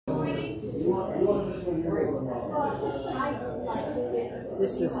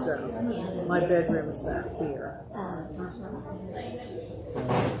This is my bedroom is back here.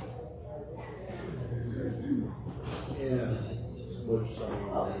 Yeah.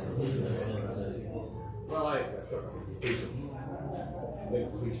 Well, I they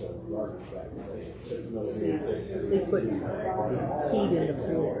put heat in the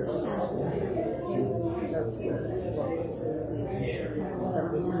floors. That's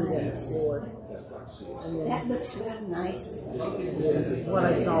that looks real nice. This is what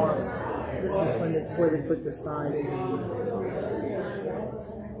I saw. This is when before they put the sign in.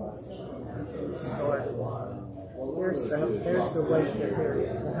 There's the white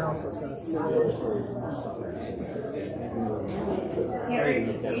area. The house is going to sit Yeah.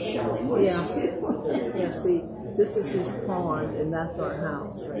 Yeah, see, this is his pond, and that's our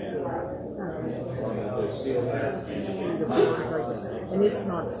house right there. And it's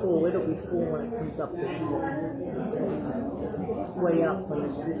not full. It'll be full when it comes up there. Way up when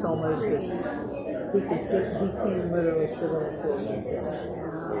it's almost as he can literally sit on the porch.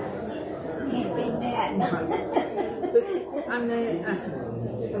 Can't be bad. But I mean,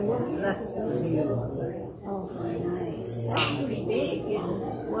 that's beautiful. Oh, nice. That's pretty big, isn't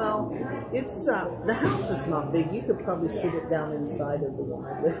it? Well, it's the house is not big. You could probably sit it down inside of the one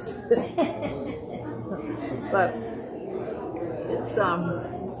I live in. But it's the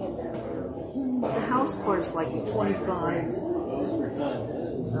house part is like 25.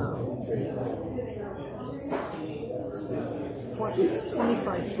 It's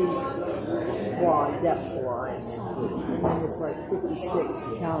 25 feet wide, depth-wise, and then it's like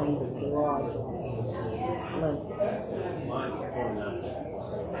 56 counting the garage length.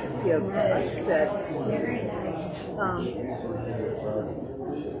 Yeah, like I said. Very nice.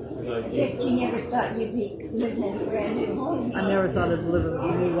 If you never thought you'd be living in a brand new home. I never thought I'd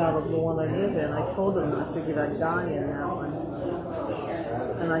move out of the one I live in. I told them I figured I'd die in that one.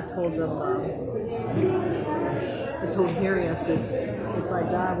 And I told them, I told Harry, I said, if I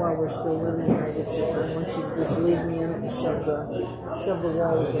die while we're still living here, I just said, I want you to just leave me in it and shove the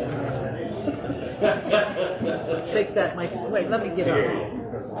walls in. Take that, wait, let me get up.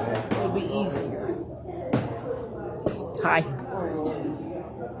 It'll be easier. Hi.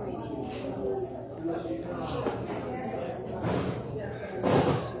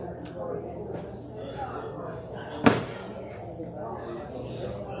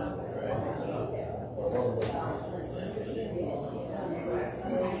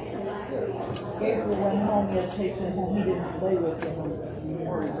 Gabriel went home, he had to take him home. He didn't stay with him.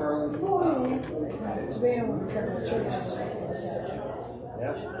 It's been with the churches.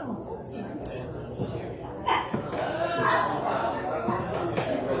 Yeah.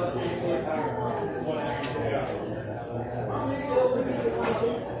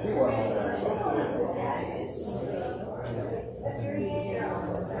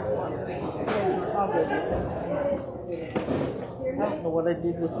 I don't know what I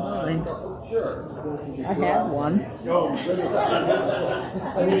did with mine. I had one.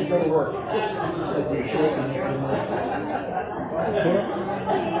 I need to work.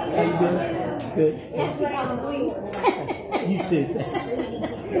 How you doing? Good. That's what I'm doing. You too, thanks. I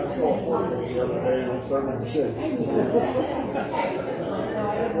saw a photo the other day when I started to shake.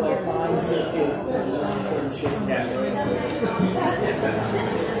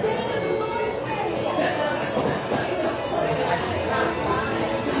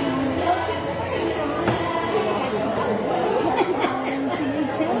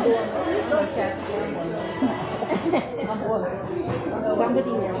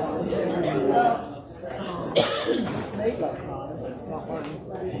 Somebody else.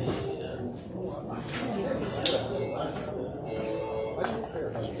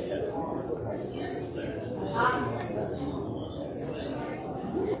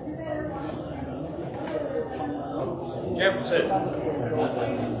 Jefferson.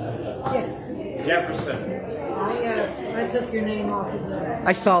 Jefferson. I took your name off of that.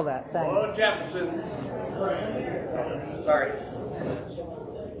 I saw that, thanks. Oh, Jefferson. Sorry.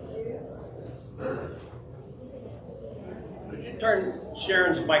 Would you turn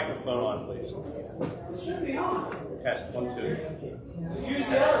Sharon's microphone on, please? It should be on. Test 1, 2. Use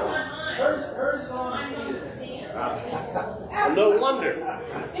the other one. Hers is on. No wonder.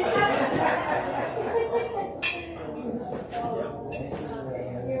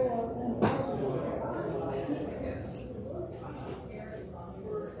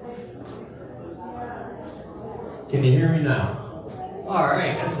 Can you hear me now? All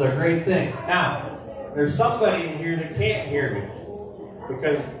right, that's a great thing. Now, there's somebody in here that can't hear me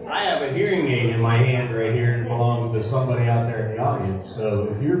because I have a hearing aid in my hand right here and it belongs to somebody out there in the audience. So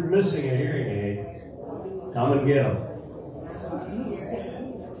if you're missing a hearing aid, come and get them.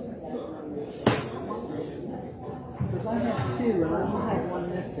 Because I have two and I only have one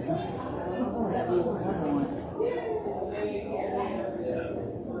missing. I don't know that little other one.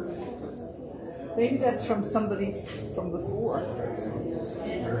 Maybe that's from somebody from before.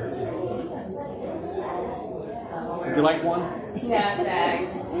 Would you like one? Yeah,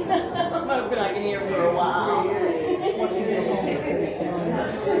 thanks. I've been like in here for a while.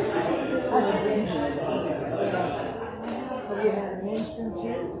 Have you had an instance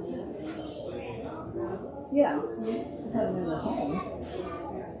here? Yeah, I had them in the home.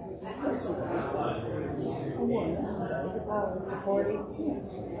 The party? Yeah.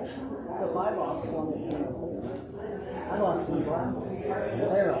 But I lost one at I lost some glass.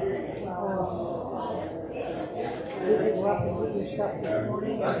 They're up. Did they go up and get your stuff this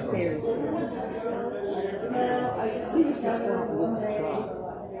morning? Paris. We just got one with the truck.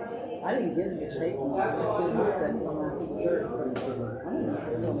 I didn't get any statement. I said, come out to church. I didn't know if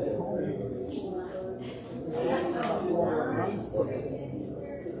they were home.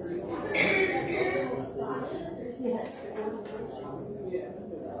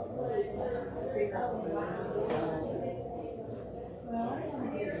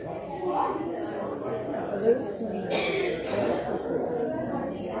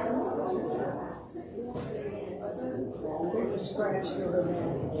 They're just scratched over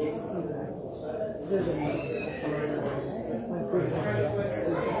there.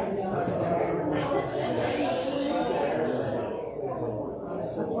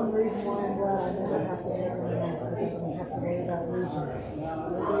 That's one reason why I'm glad I never have to have one else. I don't have to worry about losing it.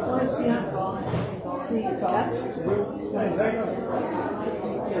 See, it's all.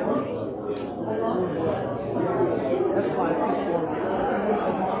 That's why people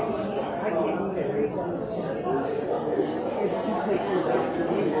I can't even read them. If you take your doctor,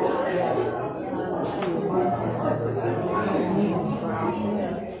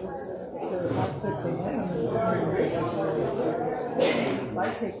 I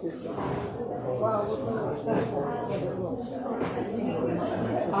take this. Wow, look at that.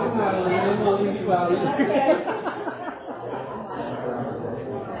 I'm not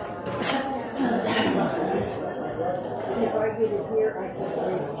if I get it here, I can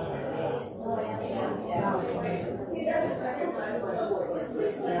read it.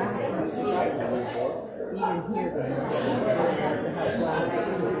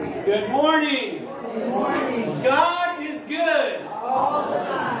 Good morning. Good morning. God is good. All the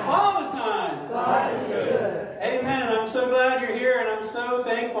time. All the time. God is good. Amen. I'm so glad you're here, and I'm so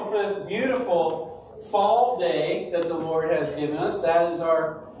thankful for this beautiful fall day that the Lord has given us. That is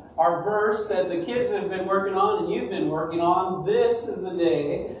our verse that the kids have been working on and you've been working on. This is the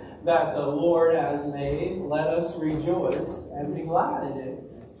day that the Lord has made. Let us rejoice and be glad in it.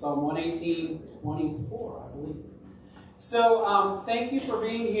 Psalm 118:24, I believe. So thank you for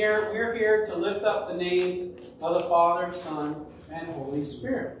being here. We're here to lift up the name of the Father, Son, and Holy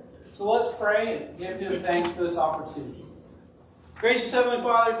Spirit. So let's pray and give Him thanks for this opportunity. Gracious Heavenly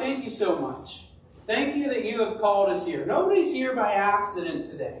Father, thank you so much. Thank you that you have called us here. Nobody's here by accident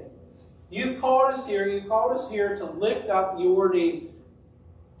today. You've called us here. You've called us here to lift up your name,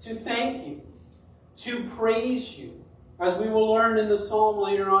 to thank you, to praise you. As we will learn in the psalm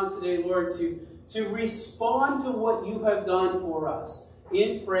later on today, Lord, to respond to what you have done for us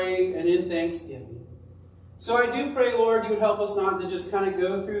in praise and in thanksgiving. So I do pray, Lord, you would help us not to just kind of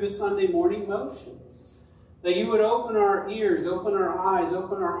go through the Sunday morning motions. That you would open our ears, open our eyes,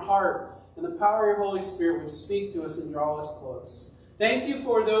 open our heart, and the power of your Holy Spirit would speak to us and draw us close. Thank you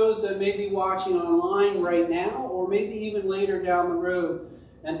for those that may be watching online right now, or maybe even later down the road.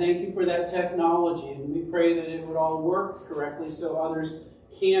 And thank you for that technology. And we pray that it would all work correctly so others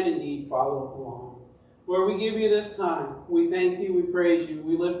can indeed follow along. Lord, we give you this time. We thank you, we praise you,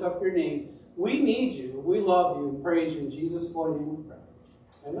 we lift up your name. We need you, we love you, and praise you. In Jesus' holy name we pray.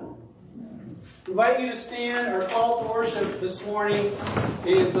 Amen. I invite you to stand. Our call to worship this morning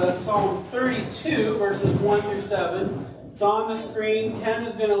is Psalm 32, verses 1 through 7. It's on the screen. Ken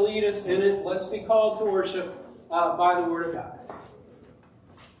is going to lead us in it. Let's be called to worship by the Word of God.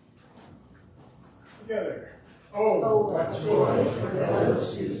 Together. Oh, what joy for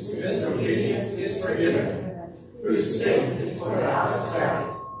those whose disobedience is forgiven, whose sin is put out of sight.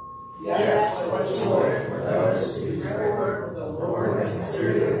 Yes, what joy for those whose reward the Lord has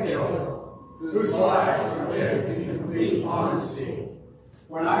cleared of guilt, whose lives are lived in complete honesty.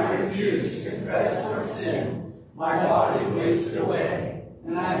 When I refuse to confess my sin, my body wasted away,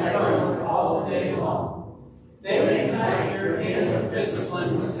 and I groaned all day long. Day and night your hand of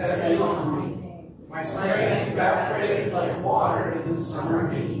discipline was heavy on me. My strength evaporated like water in the summer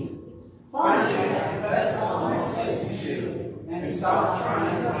heat. Finally, I confessed all my sins to you and stopped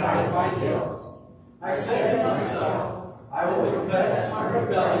trying to hide my guilt. I said to myself, I will confess my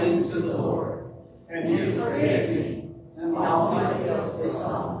rebellion to the Lord, and you forgave me, and all my guilt is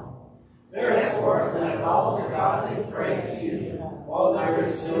gone. Therefore, let all the godly pray to you while there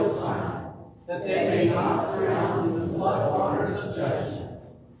is still time, that they may not drown in the flood waters of judgment.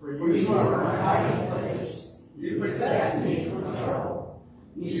 For you are my hiding place. You protect me from trouble.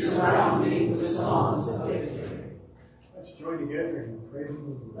 You surround me with songs of victory. Let's join together in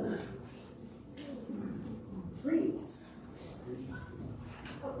praising the Lord. Greetings.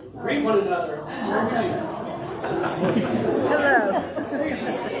 Greet one another. Hello.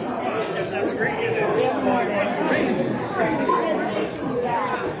 Yes, have a great day. Good morning. Greetings.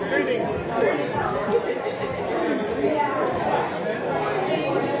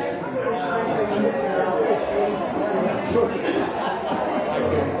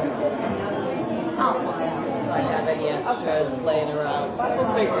 I have any extra laying around.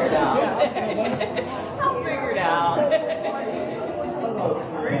 We'll figure it out. I'll figure it out.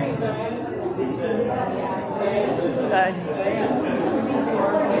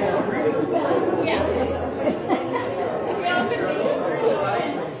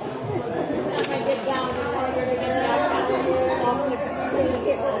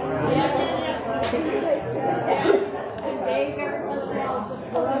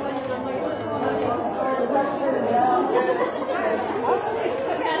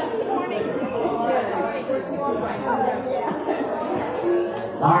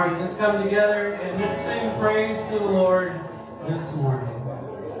 All right, let's come together and let's sing praise to the Lord this morning.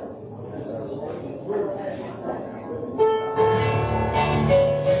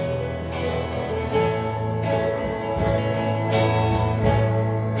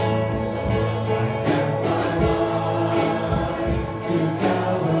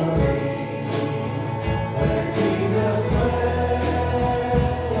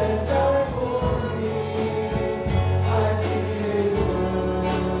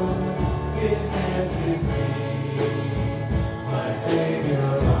 My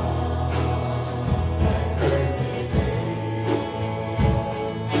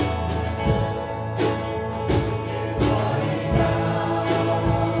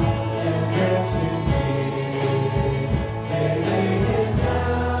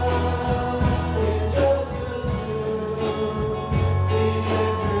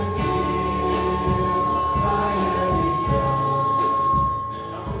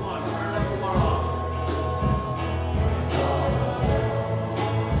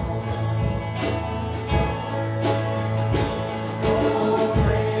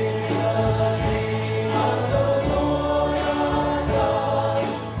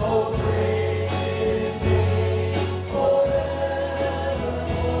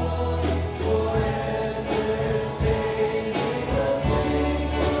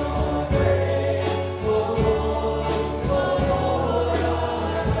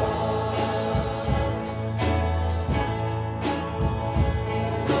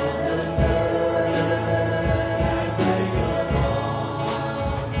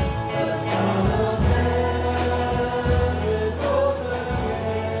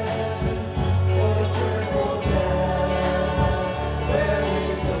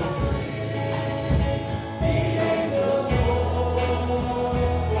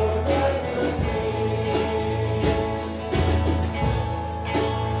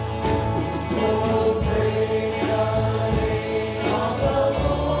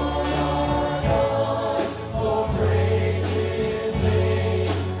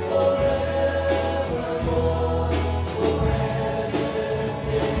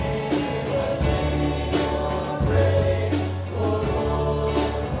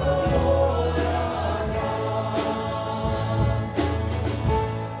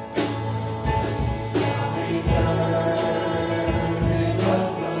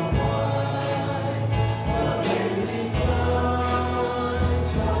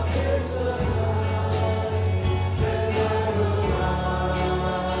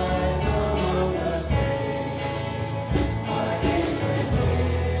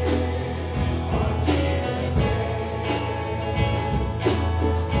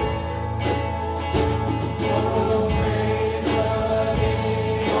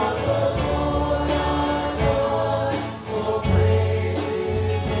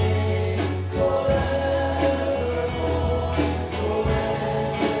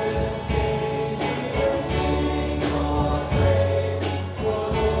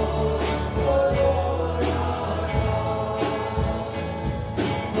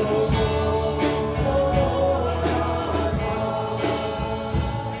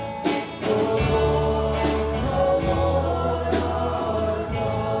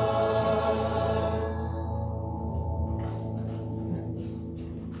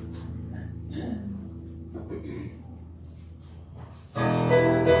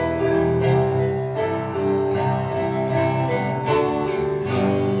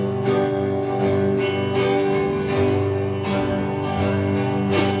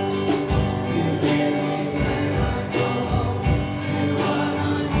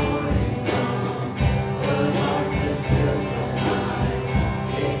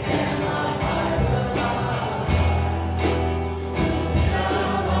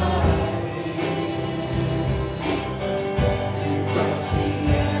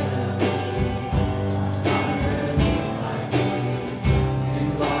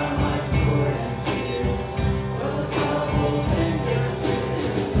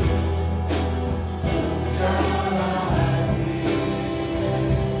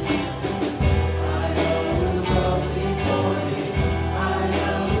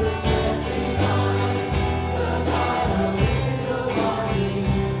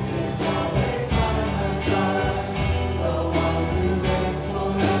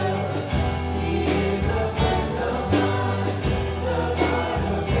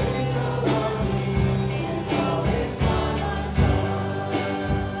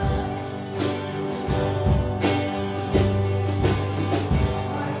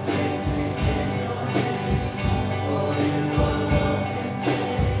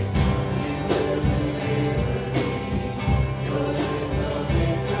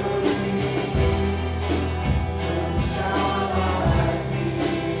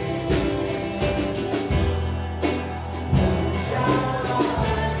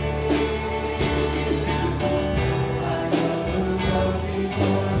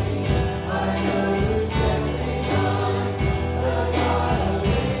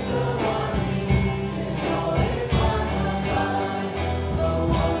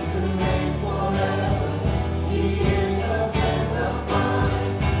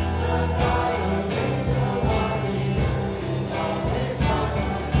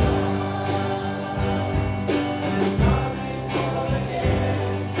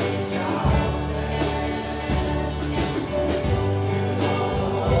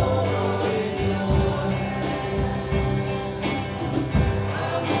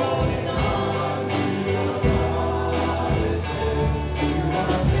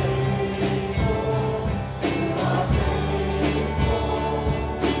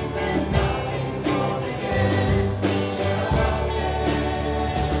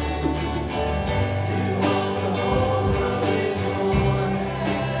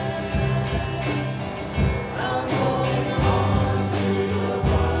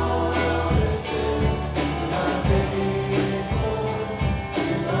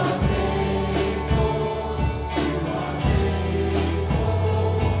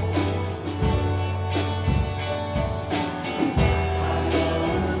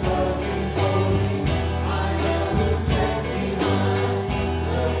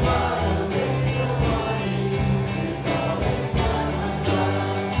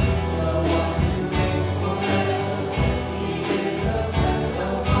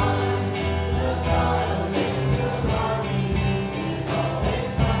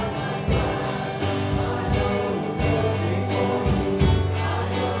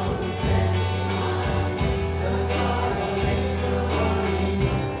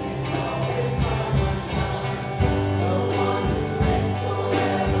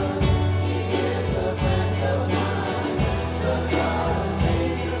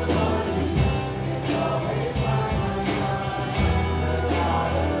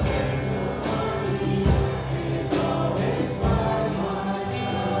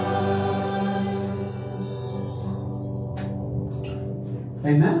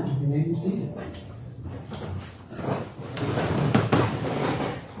Amen. You may be seated.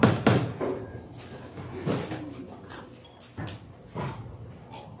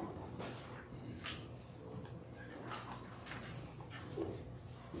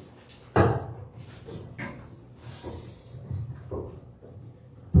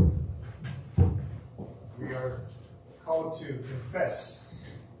 We are called to confess.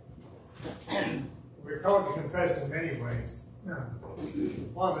 We're called to confess in many ways.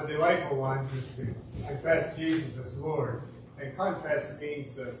 One of the delightful ones is to confess Jesus as Lord. And confess means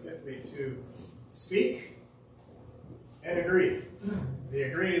simply to speak and agree. The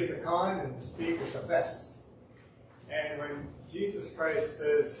agree is the con, and the speak is the fess. And when Jesus Christ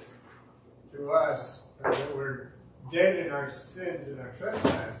says to us that we're dead in our sins and our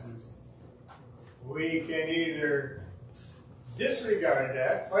trespasses, we can either disregard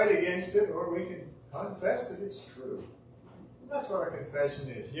that, fight against it, or we can confess that it's true. That's what our confession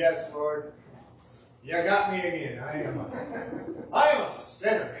is. Yes, Lord, you got me again. I am a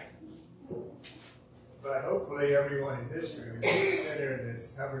sinner. But hopefully everyone in this room is a sinner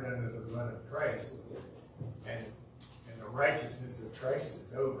that's covered under the blood of Christ. And the righteousness of Christ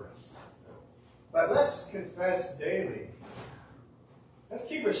is over us. But let's confess daily. Let's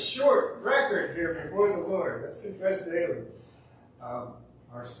keep a short record here before the Lord. Let's confess daily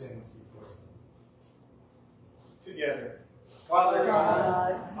our sins before Him. Together. Father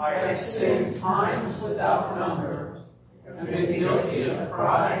God, I have sinned times without number, and been guilty of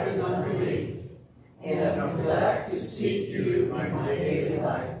pride and unbelief, and of neglect to seek you in my daily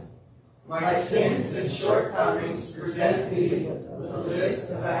life. My sins and shortcomings present me with a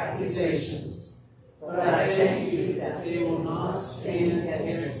list of accusations, but I thank you that they will not stand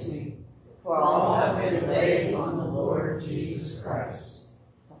against me, for all have been laid on the Lord Jesus Christ.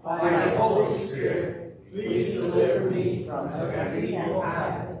 By the Holy Spirit, please deliver me from every evil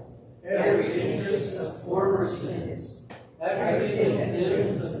habit, every interest of former sins, everything that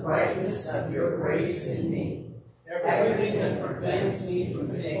dims the brightness of your grace in me, everything that prevents me from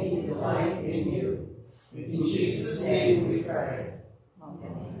taking delight in you. In Jesus' name we pray.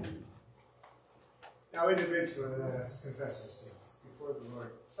 Amen. Now individually, let us confess our sins before the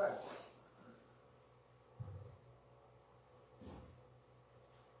Lord. Silent.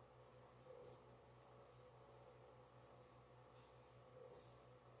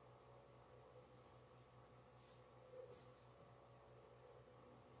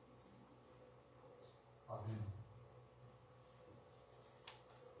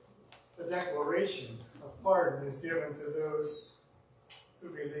 The declaration of pardon is given to those who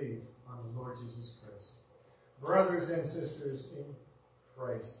believe on the Lord Jesus Christ. Brothers and sisters in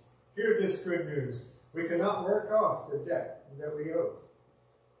Christ, hear this good news. We cannot work off the debt that we owe.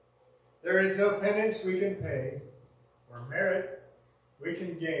 There is no penance we can pay or merit we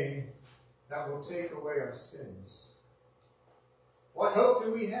can gain that will take away our sins. What hope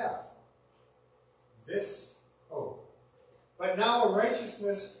do we have? This hope. But now a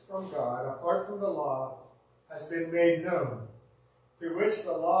righteousness from God, apart from the law, has been made known, through which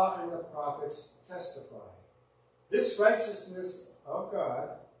the law and the prophets testify. This righteousness of God,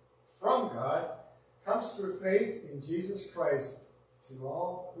 from God, comes through faith in Jesus Christ to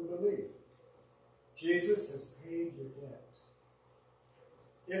all who believe. Jesus has paid your debt.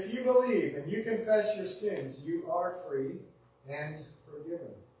 If you believe and you confess your sins, you are free and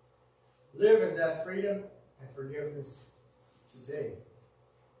forgiven. Live in that freedom and forgiveness today.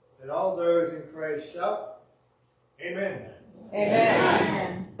 That all those in Christ shout, Amen.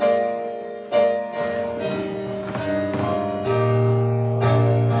 Amen.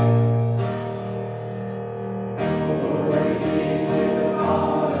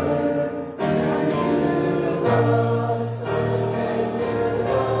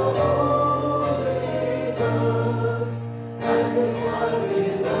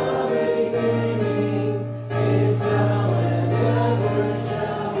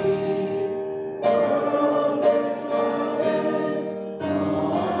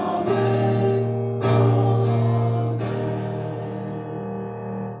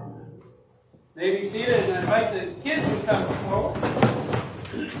 May be seated, and I invite the kids to come forward.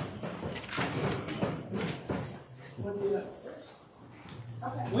 What do you have first?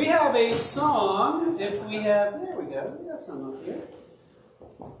 Okay. We have a song. If we have, there we go. We got some up here.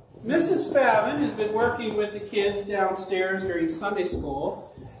 Mrs. Favin has been working with the kids downstairs during Sunday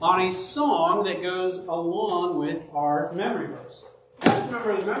school on a song that goes along with our memory verse. You guys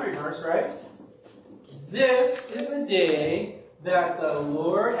remember the memory verse, right? This is the day that the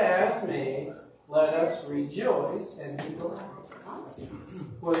Lord has made. Let us rejoice and be glad.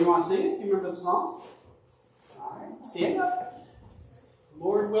 Well, you want to sing it? Do you remember the song? All right, stand up.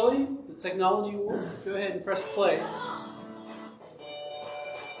 Lord willing, the technology will work. Go ahead and press play.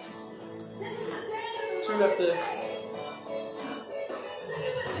 Turn up the...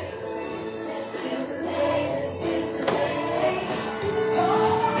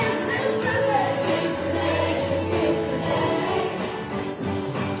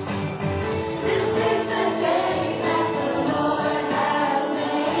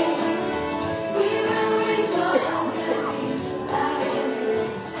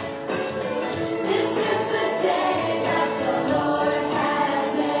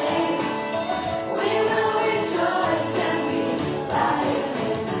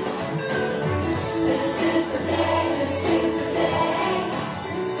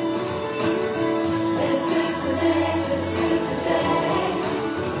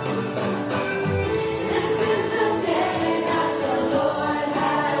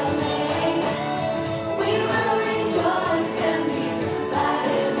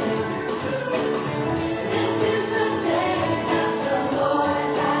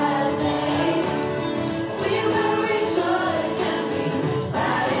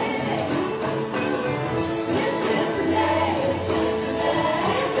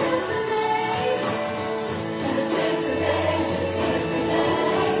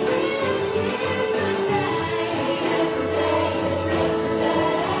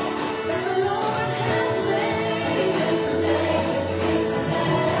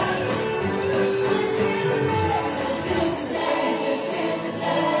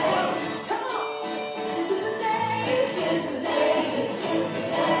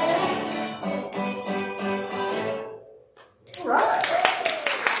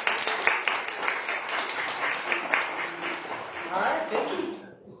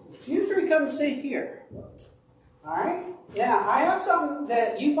 Sit here. All right? Yeah, I have something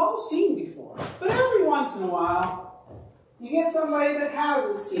that you've all seen before. But every once in a while, you get somebody that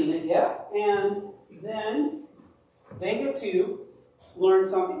hasn't seen it yet, and then they get to learn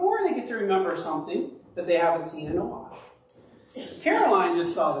something, or they get to remember something that they haven't seen in a while. So Caroline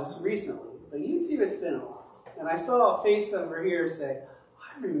just saw this recently, but you two, it's been a while. And I saw a face over here say,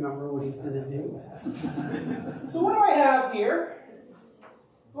 I remember what he's going to do. So what do I have here?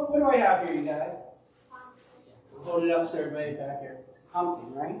 What do I have here, you guys? I'll hold it up so everybody back here.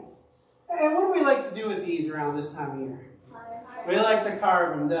 Pumpkin, right? And what do we like to do with these around this time of year? We like to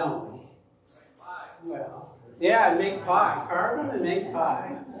carve them, don't we? Well, yeah, and make pie. Carve them and make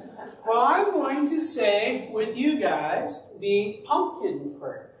pie. Well, I'm going to say with you guys the pumpkin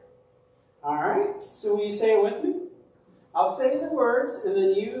prayer. All right? So will you say it with me? I'll say the words, and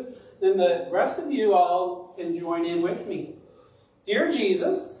then the rest of you all can join in with me. Dear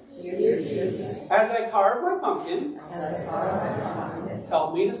Jesus, as I carve my pumpkin,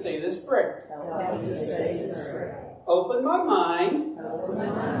 help me to say this prayer. Open my mind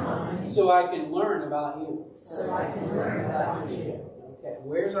so I can learn about you. Okay,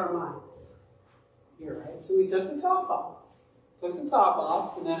 where's our mind? Here, right? So we took the top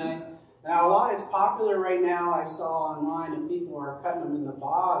off. And then now a lot is popular right now. I saw online and people are cutting them in the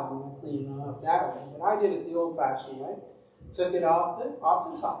bottom and cleaning them up that way. But I did it the old-fashioned way. Took it off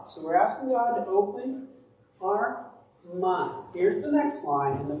the top. So we're asking God to open our mind. Here's the next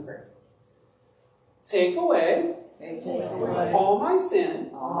line in the prayer. Take away all my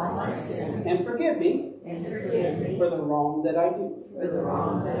sin and forgive me for the wrong that I do.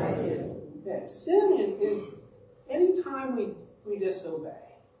 Okay. Sin is any time we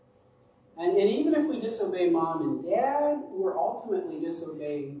disobey. And even if we disobey mom and dad, we're ultimately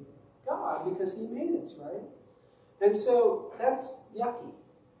disobeying God because he made us, right? And so that's yucky.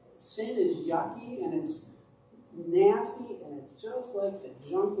 Sin is yucky and it's nasty and it's just like the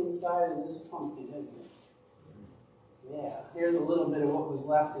junk inside of this pumpkin, isn't it? Yeah, here's a little bit of what was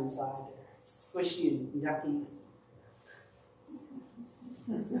left inside there. It's squishy and yucky.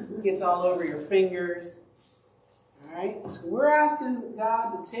 Gets all over your fingers. All right? So we're asking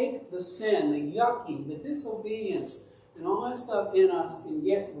God to take the sin, the yucky, the disobedience, and all that stuff in us and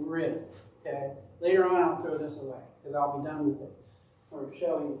get rid of it. Okay? Later on, I'll throw this away because I'll be done with it for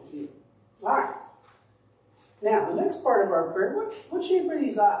showing it to you. All right. Now, the next part of our prayer, what shape are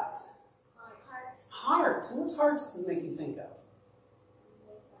these eyes? Hearts. Hearts. What's hearts make you think of?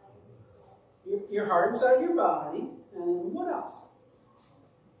 Your heart inside your body. And what else?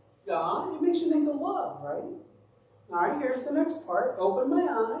 God. It makes you think of love, right? All right, here's the next part. Open my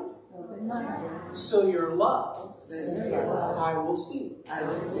eyes. So your love, I will see.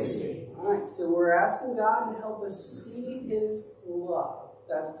 All right, so we're asking God to help us see his love.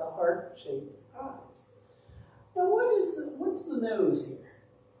 That's the heart-shaped eyes. Now, what's the nose here?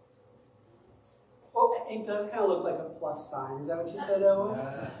 Well, it does kind of look like a plus sign. Is that what you said, Owen?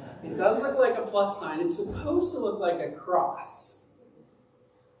 It does look like a plus sign. It's supposed to look like a cross.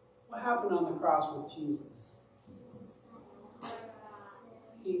 What happened on the cross with Jesus?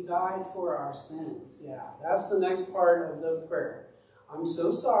 He died for our sins. Yeah, that's the next part of the prayer. I'm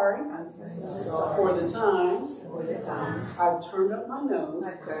so sorry for the times I've turned up my nose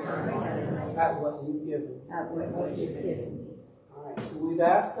at what you've given. All right, so we've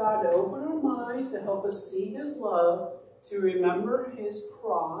asked God to open our minds, to help us see His love, to remember His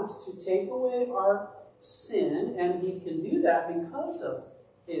cross, to take away our sin, and He can do that because of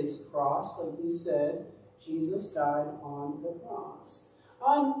His cross. Like you said, Jesus died on the cross.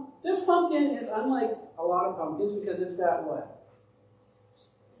 This pumpkin is unlike a lot of pumpkins because it's got what?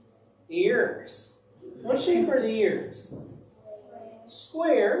 Ears. What shape are the ears?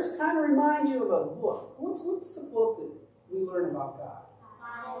 Squares. Kind of remind you of a book. What's the book that we learn about God?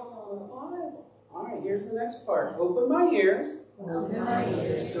 The Bible. All right, here's the next part. Open my ears.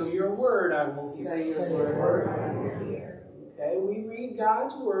 So your word I will hear. Okay, we read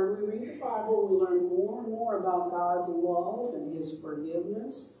God's word, we read the Bible, we learn more and more about God's love and His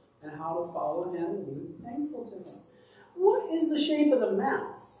forgiveness and how to follow Him and be thankful to Him. What is the shape of the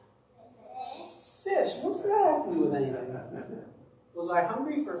mouth? Fish. What's that have to do with anything? Was I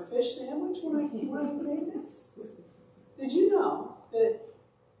hungry for a fish sandwich when I made this? Did you know that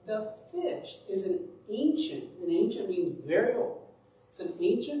the fish is an ancient means very old, it's an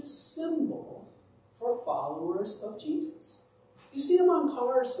ancient symbol for followers of Jesus. You see them on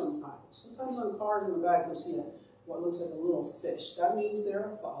cars sometimes. Sometimes on cars in the back you'll see what looks like a little fish. That means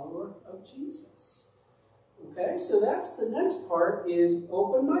they're a follower of Jesus. Okay, so that's the next part is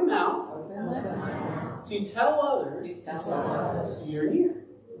open my mouth to tell others you're near.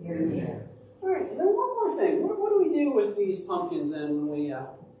 All right, and then one more thing. What do we do with these pumpkins then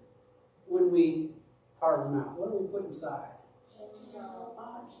when we carve them out? What do we put inside? A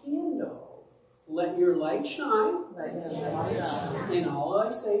candle. Let your light shine in all I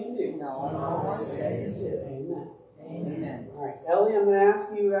say and do. Amen. Amen. All right, Ellie, I'm going to ask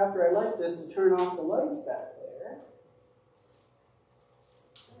you after I light this to turn off the lights back there.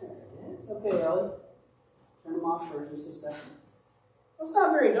 There it is. Okay, Ellie. Turn them off for just a second. Well, it's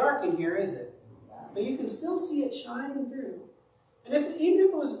not very dark in here, is it? But you can still see it shining through. And even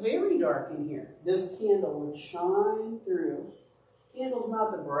if it was very dark in here, this candle would shine through. Candle's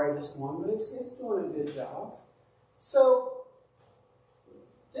not the brightest one, but it's doing a good job. So,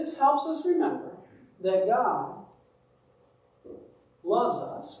 this helps us remember that God loves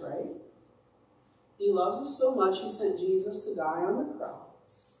us, right? He loves us so much, He sent Jesus to die on the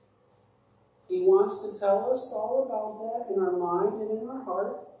cross. He wants to tell us all about that in our mind and in our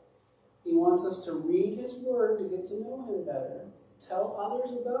heart. He wants us to read His Word to get to know Him better, tell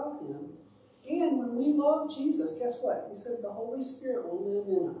others about Him. And when we love Jesus, guess what? He says the Holy Spirit will live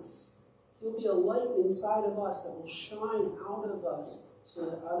in us. He'll be a light inside of us that will shine out of us so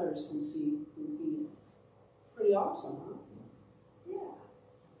that others can see who He is. Pretty awesome, huh? Yeah.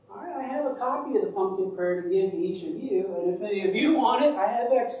 All right, I have a copy of the pumpkin prayer to give to each of you. And if any of you want it, I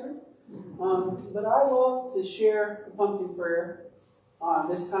have extras. But I love to share the pumpkin prayer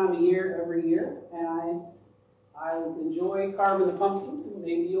this time of year, every year. And I enjoy carving the pumpkins, and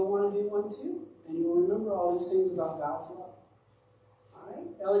maybe you'll want to do one too. And you'll remember all these things about God's love. All right,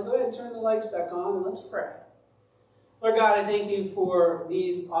 Ellie, go ahead and turn the lights back on, and let's pray. Lord God, I thank You for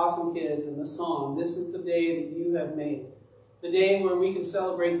these awesome kids and the song. This is the day that You have made. The day where we can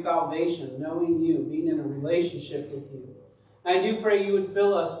celebrate salvation, knowing You, being in a relationship with You. And I do pray You would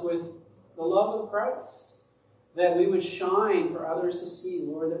fill us with the love of Christ, that we would shine for others to see,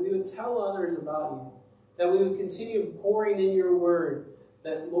 Lord, that we would tell others about You, that we would continue pouring in Your Word,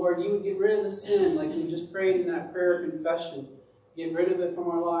 that, Lord, You would get rid of the sin like we just prayed in that prayer of confession. Get rid of it from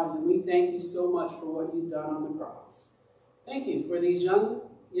our lives. And we thank You so much for what You've done on the cross. Thank You for these young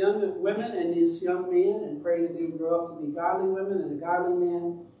women and this young man, and pray that they would grow up to be godly women and a godly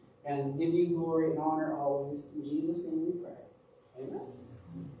man and give You glory and honor always. In Jesus' name we pray. Amen.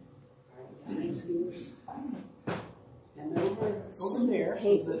 All right, thanks, viewers. And over there,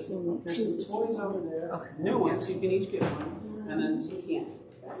 there's some toys over there, new ones, you can each get one, and then some candy.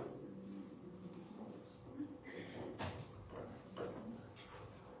 Okay?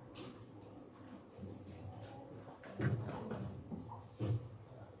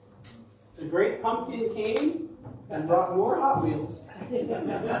 The great pumpkin came and brought more Hot Wheels.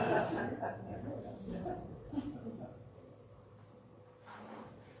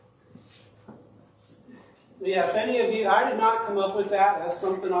 Yes, any of you, I did not come up with that. That's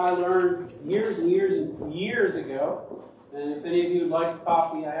something I learned years and years and years ago. And if any of you would like a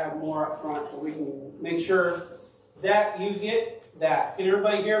copy, I have more up front so we can make sure that you get that. Can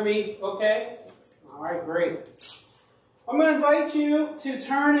everybody hear me okay? All right, great. I'm going to invite you to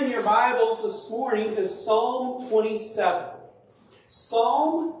turn in your Bibles this morning to Psalm 27.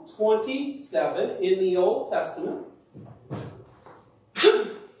 Psalm 27 in the Old Testament.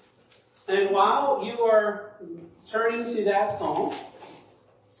 And while you are turning to that psalm,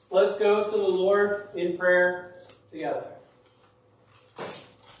 let's go to the Lord in prayer together.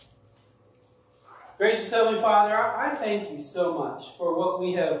 Gracious Heavenly Father, I thank you so much for what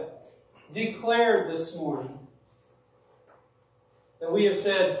we have declared this morning. That we have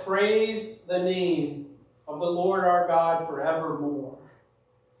said, praise the name of the Lord our God forevermore.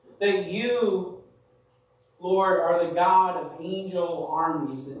 That you, Lord, are the God of angel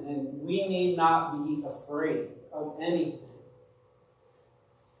armies, and we need not be afraid of anything.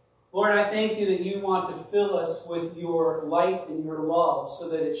 Lord, I thank you that you want to fill us with your light and your love so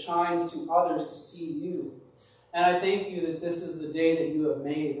that it shines to others to see you. And I thank you that this is the day that you have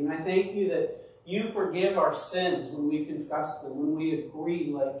made. And I thank you that you forgive our sins when we confess them, when we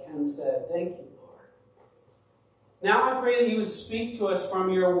agree, like Ken said. Thank you, Lord. Now I pray that you would speak to us from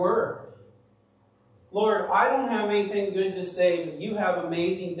your word. Lord, I don't have anything good to say, but you have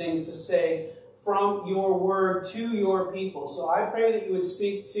amazing things to say from your word to your people. So I pray that you would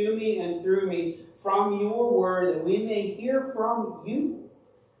speak to me and through me from your word, that we may hear from you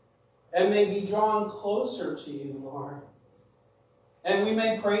and may be drawn closer to you, Lord. And we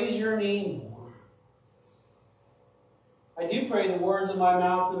may praise your name, Lord. I do pray the words of my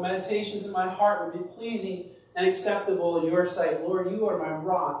mouth, the meditations of my heart would be pleasing and acceptable in your sight. Lord, you are my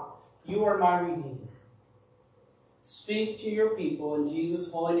rock. You are my redeemer. Speak to your people. In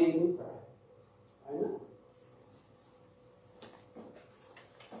Jesus' holy name we pray. Amen.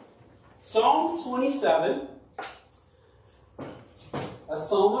 Psalm 27, a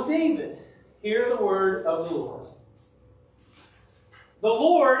psalm of David. Hear the word of the Lord. The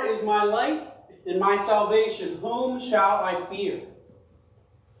Lord is my light and my salvation. Whom shall I fear?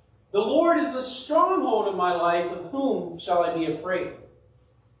 The Lord is the stronghold of my life. Of whom shall I be afraid?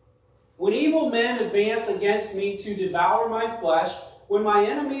 When evil men advance against me to devour my flesh, when my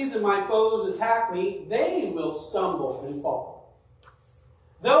enemies and my foes attack me, they will stumble and fall.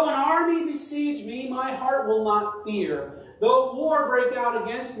 Though an army besiege me, my heart will not fear. Though war break out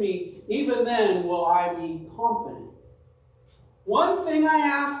against me, even then will I be confident. One thing I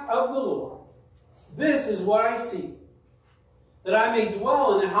ask of the Lord, this is what I seek, that I may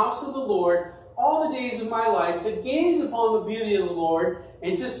dwell in the house of the Lord all the days of my life, to gaze upon the beauty of the Lord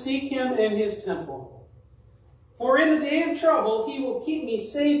and to seek him in his temple. For in the day of trouble he will keep me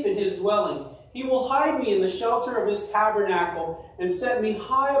safe in his dwelling. He will hide me in the shelter of his tabernacle and set me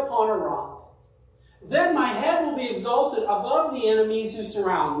high upon a rock. Then my head will be exalted above the enemies who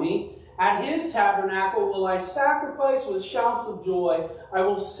surround me. At his tabernacle will I sacrifice with shouts of joy. I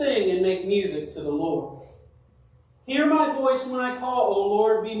will sing and make music to the Lord. Hear my voice when I call, O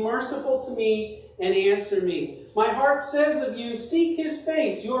Lord. Be merciful to me and answer me. My heart says of you, seek his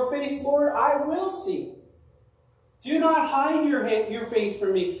face. Your face, Lord, I will seek. Do not hide your face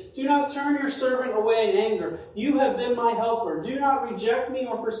from me. Do not turn your servant away in anger. You have been my helper. Do not reject me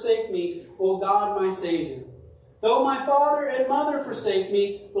or forsake me, O God, my Savior. Though my father and mother forsake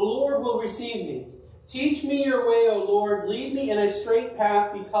me, the Lord will receive me. Teach me your way, O Lord. Lead me in a straight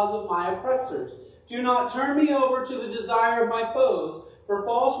path because of my oppressors. Do not turn me over to the desire of my foes, for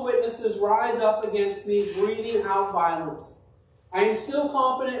false witnesses rise up against me, breathing out violence. I am still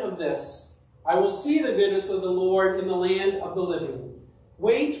confident of this. I will see the goodness of the Lord in the land of the living.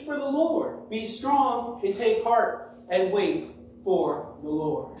 Wait for the Lord. Be strong and take heart, and wait for the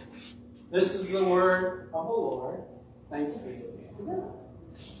Lord. This is the word of the Lord. Thanks be to God.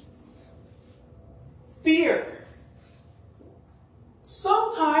 Fear.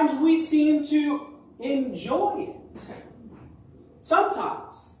 Sometimes we seem to enjoy it.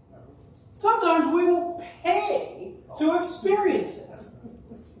 Sometimes we will pay to experience it.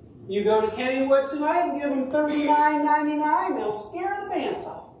 You go to Kennywood tonight and give them $39.99, they'll scare the pants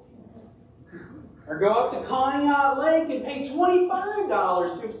off. Or go up to Conneaut Lake and pay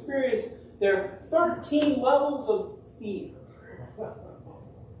 $25 to experience their 13 levels of fear.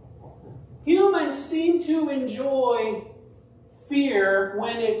 Humans seem to enjoy fear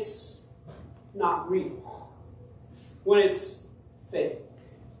when it's not real, when it's fake.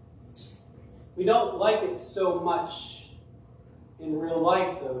 We don't like it so much in real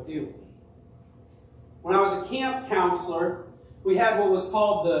life, though, do we? When I was a camp counselor, we had what was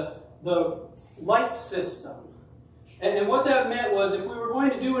called the light system. And what that meant was if we were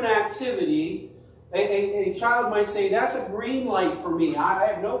going to do an activity, A child might say, that's a green light for me. I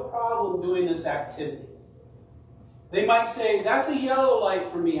have no problem doing this activity. They might say, that's a yellow light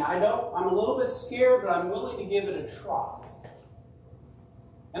for me. I'm a little bit scared, but I'm willing to give it a try.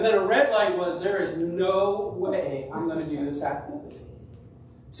 And then a red light was, there is no way I'm going to do this activity.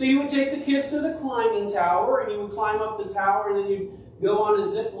 So you would take the kids to the climbing tower, and you would climb up the tower, and then you'd go on a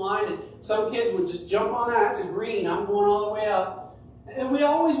zip line, and some kids would just jump on that. It's a green. I'm going all the way up. And we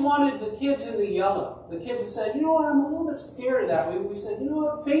always wanted the kids in the yellow. The kids said, you know what, I'm a little bit scared of that. We said, you know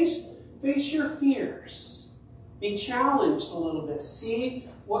what, face your fears. Be challenged a little bit. See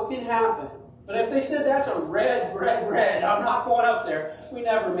what can happen. But if they said, that's a red, I'm not going up there, we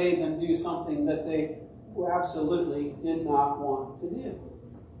never made them do something that they absolutely did not want to do.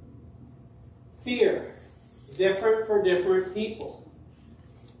 Fear, different for different people.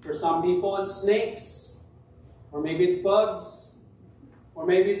 For some people it's snakes, or maybe it's bugs, or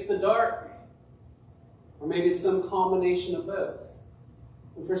maybe it's the dark, or maybe it's some combination of both.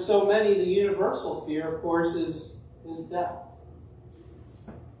 And for so many, the universal fear, of course, is death.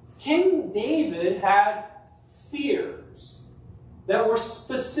 King David had fears that were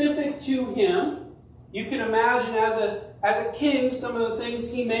specific to him. You can imagine as a king some of the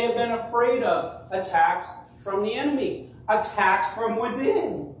things he may have been afraid of. Attacks from the enemy. Attacks from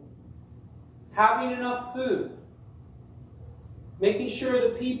within. Having enough food. Making sure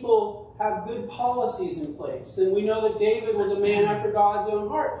that people have good policies in place. And we know that David was a man after God's own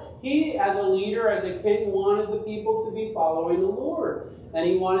heart. He, as a leader, as a king, wanted the people to be following the Lord. And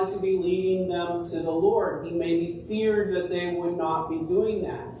he wanted to be leading them to the Lord. He maybe feared that they would not be doing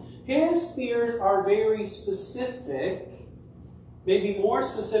that. His fears are very specific, maybe more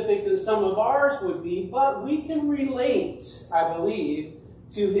specific than some of ours would be, but we can relate, I believe,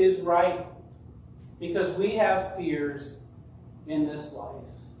 to his writing. Because we have fears in this life.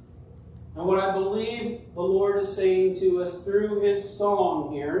 And what I believe the Lord is saying to us through his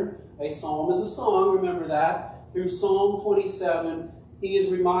song here, a psalm is a song, remember that, through Psalm 27, he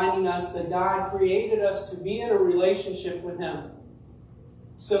is reminding us that God created us to be in a relationship with him.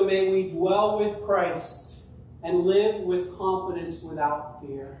 So may we dwell with Christ and live with confidence without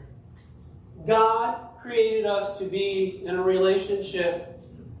fear. God created us to be in a relationship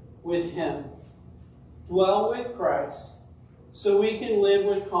with him. Dwell with Christ so we can live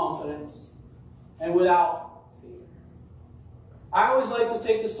with confidence and without fear. I always like to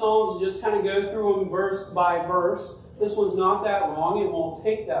take the Psalms and just kind of go through them verse by verse. This one's not that long. It won't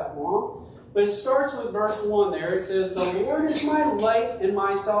take that long. But it starts with verse 1 there. It says, the Lord is my light and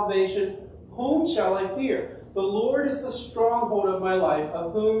my salvation. Whom shall I fear? The Lord is the stronghold of my life.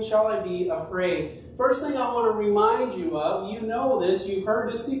 Of whom shall I be afraid? First thing I want to remind you of, you know this, you've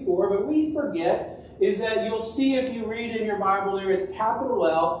heard this before, but we forget, is that you'll see if you read in your Bible there, it's capital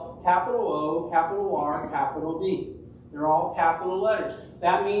L, capital O, capital R, capital D. They're all capital letters.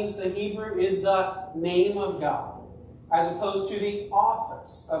 That means the Hebrew is the name of God, as opposed to the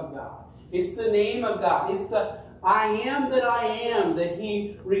office of God. It's the name of God. It's the I am that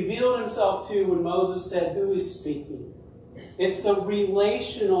he revealed himself to when Moses said, who is speaking? It's the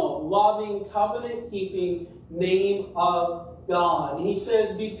relational, loving, covenant-keeping name of God. And he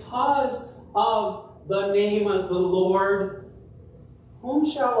says, because of the name of the Lord, whom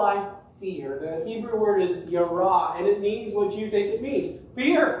shall I fear? The Hebrew word is yarah, and it means what you think it means.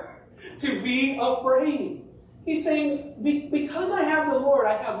 Fear. To be afraid. He's saying, because I have the Lord,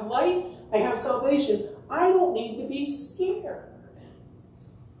 I have light, I have salvation, I don't need to be scared.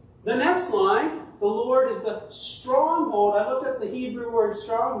 The next line, the Lord is the stronghold. I looked up the Hebrew word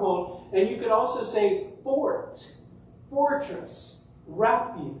stronghold, and you could also say fort, fortress,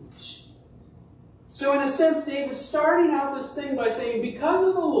 refuge. So in a sense, David's starting out this thing by saying, because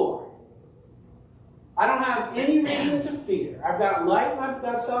of the Lord, I don't have any reason to fear. I've got light and I've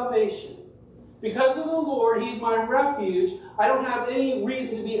got salvation. Because of the Lord, he's my refuge. I don't have any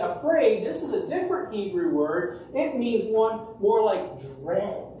reason to be afraid. This is a different Hebrew word. It means one more like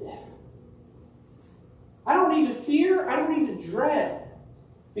dread. I don't need to fear. I don't need to dread.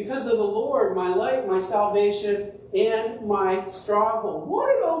 Because of the Lord, my light, my salvation, and my stronghold. What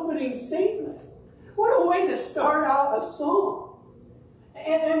an opening statement. What a way to start out a song.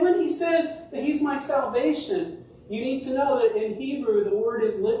 And when he says that he's my salvation, you need to know that in Hebrew, the word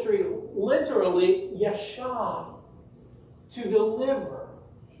is literally yashah, to deliver,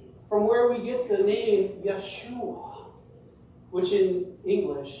 from where we get the name Yeshua, which in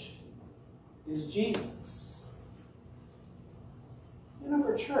English is Jesus.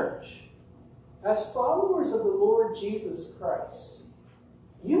 Hanover Church, as followers of the Lord Jesus Christ,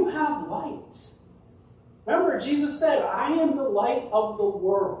 you have light. Remember, Jesus said, I am the light of the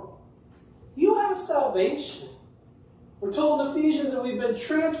world. You have salvation. We're told in Ephesians that we've been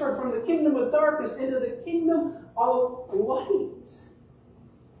transferred from the kingdom of darkness into the kingdom of light.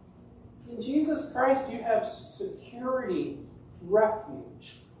 In Jesus Christ, you have security,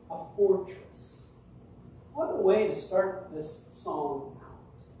 refuge, a fortress. What a way to start this song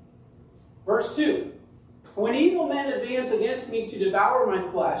out. Verse 2. When evil men advance against me to devour my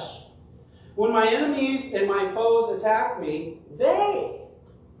flesh, when my enemies and my foes attack me, they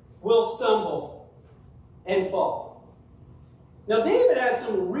will stumble and fall. Now, David had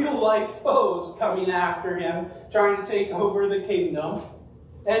some real-life foes coming after him, trying to take over the kingdom.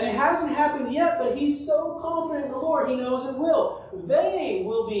 And it hasn't happened yet, but he's so confident in the Lord, he knows it will. They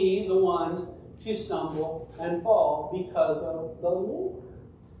will be the ones to stumble and fall because of the Lord.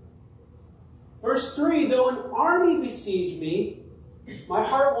 Verse 3, though an army besiege me, my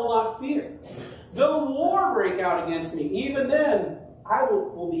heart will not fear. Though war break out against me, even then I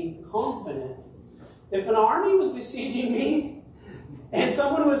will be confident. If an army was besieging me and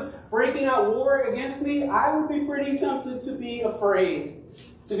someone was breaking out war against me, I would be pretty tempted to be afraid,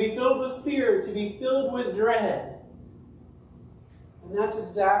 to be filled with fear, to be filled with dread. And that's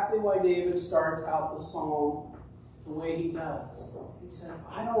exactly why David starts out the psalm the way he does. He said,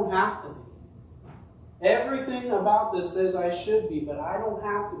 I don't have to be. Everything about this says I should be, but I don't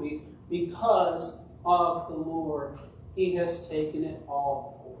have to be because of the Lord. He has taken it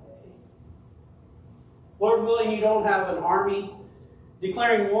all away. Lord willing, you don't have an army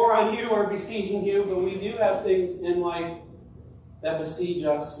declaring war on you or besieging you, but we do have things in life that besiege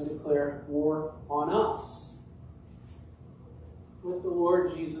us and declare war on us. With the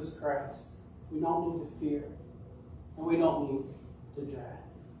Lord Jesus Christ, we don't need to fear, and we don't need to dread.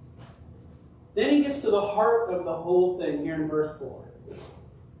 Then he gets to the heart of the whole thing here in verse 4.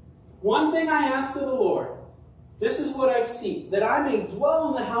 One thing I ask of the Lord, this is what I seek, that I may dwell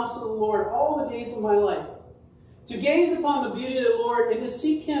in the house of the Lord all the days of my life, to gaze upon the beauty of the Lord and to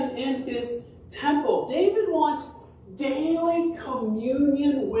seek him in his temple. David wants daily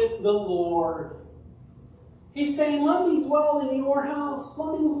communion with the Lord. He's saying, let me dwell in your house.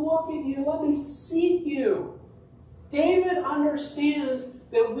 Let me look at you. Let me seek you. David understands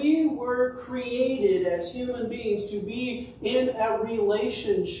that we were created as human beings to be in a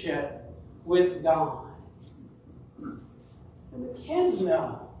relationship with God. And the kids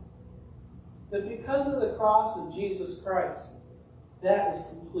know that because of the cross of Jesus Christ, that is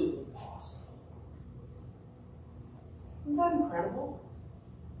completely possible. Isn't that incredible?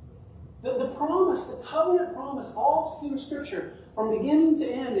 The promise, the covenant promise, all through Scripture, from beginning to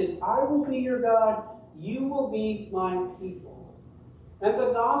end, is I will be your God, you will be my people. And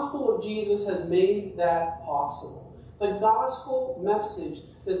the gospel of Jesus has made that possible. The gospel message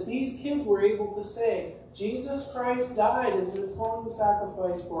that these kids were able to say, Jesus Christ died as an atoning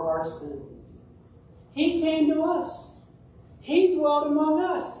sacrifice for our sins. He came to us. He dwelt among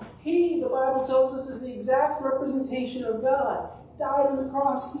us. He, the Bible tells us, is the exact representation of God. Died on the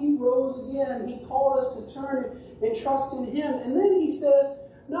cross. He rose again. He called us to turn and trust in him. And then he says,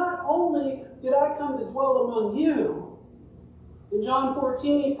 not only did I come to dwell among you, in John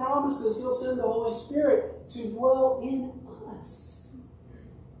 14 he promises he'll send the Holy Spirit to dwell in us.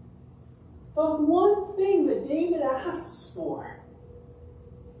 The one thing that David asks for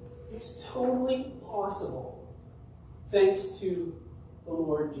is totally possible thanks to the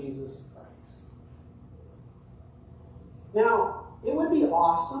Lord Jesus Christ. Now, it would be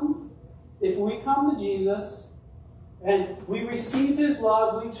awesome if we come to Jesus and we receive his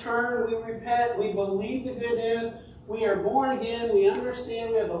love, we turn, we repent, we believe the good news, we are born again, we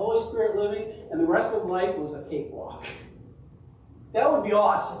understand we have the Holy Spirit living, and the rest of life was a cakewalk. That would be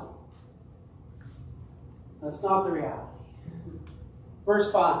awesome. That's not the reality.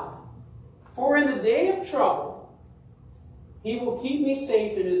 Verse 5. For in the day of trouble, he will keep me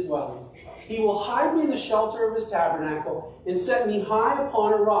safe in his dwelling. He will hide me in the shelter of his tabernacle and set me high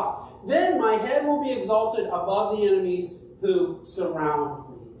upon a rock. Then my head will be exalted above the enemies who surround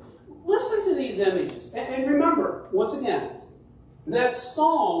me. Listen to these images. And remember, once again, that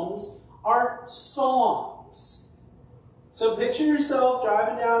Psalms are songs. So picture yourself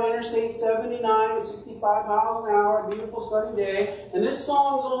driving down Interstate 79 at 65 miles an hour, a beautiful sunny day, and this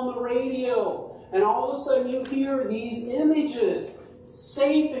song's on the radio. And all of a sudden you hear these images.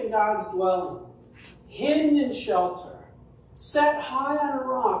 Safe in God's dwelling, hidden in shelter, set high on a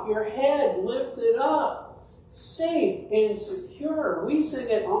rock, your head lifted up, safe and secure. We sing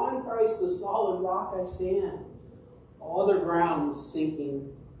it, on Christ the solid rock I stand. All other ground is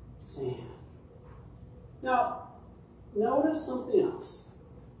sinking sand. Now, notice something else.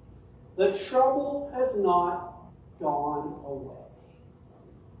 The trouble has not gone away.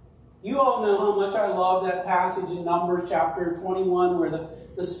 You all know how much I love that passage in Numbers chapter 21 where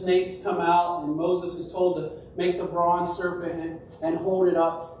the snakes come out and Moses is told to make the bronze serpent and hold it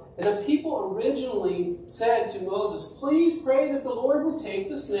up. And the people originally said to Moses, please pray that the Lord would take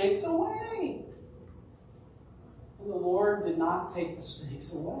the snakes away. And the Lord did not take the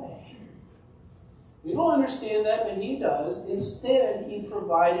snakes away. You don't understand that, but he does. Instead, he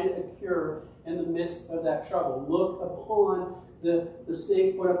provided a cure in the midst of that trouble. Look upon the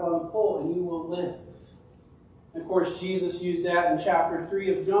snake put up on the pole, and you will live. And of course, Jesus used that in chapter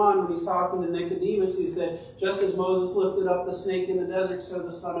 3 of John when he's talking to Nicodemus. He said, just as Moses lifted up the snake in the desert, so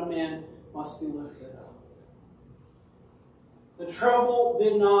the Son of Man must be lifted up. The trouble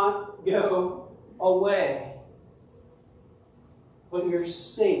did not go away, but you're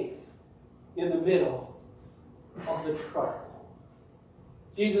safe in the middle of the trouble.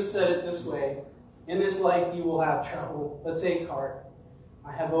 Jesus said it this way, in this life you will have trouble, but take heart,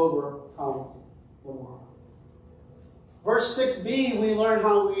 I have overcome the world. Verse 6b, we learn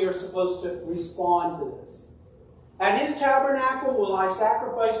how we are supposed to respond to this. At his tabernacle will I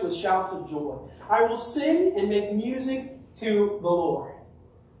sacrifice with shouts of joy. I will sing and make music to the Lord.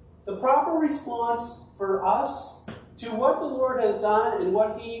 The proper response for us to what the Lord has done and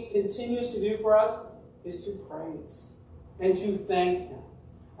what he continues to do for us is to praise and to thank him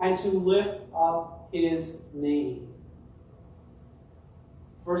and to lift up his name.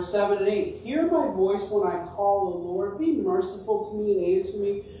 Verse 7 and 8, hear my voice when I call the Lord. Be merciful to me and answer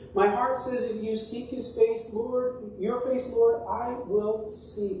me. My heart says, if you seek his face, Lord, your face, Lord, I will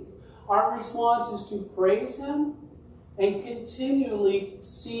seek. Our response is to praise him and continually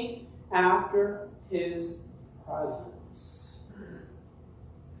seek after his presence.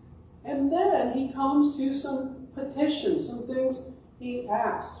 And then he comes to some petitions, some things he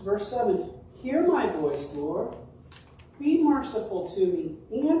asks. Verse 7, hear my voice, Lord. Be merciful to me.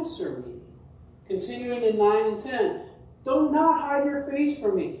 Answer me. Continuing in 9 and 10. Do not hide your face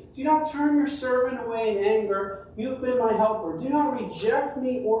from me. Do not turn your servant away in anger. You have been my helper. Do not reject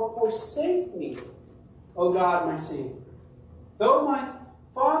me or forsake me, O God, my Savior. Though my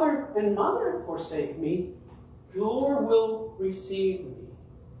father and mother forsake me, the Lord will receive me.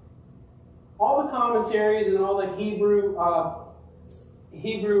 All the commentaries and all the Hebrew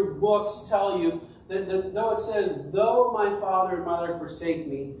books tell you that though it says, though my father and mother forsake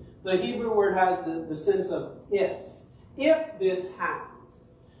me, the Hebrew word has the sense of if. If this happens,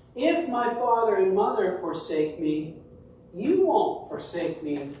 if my father and mother forsake me, you won't forsake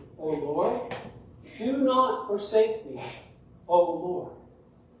me, O Lord. Do not forsake me, O Lord.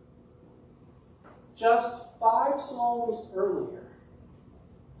 Just 5 Psalms earlier,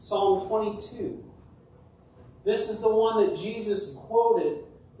 Psalm 22. This is the one that Jesus quoted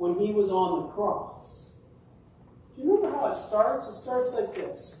when he was on the cross. Do you remember how it starts? It starts like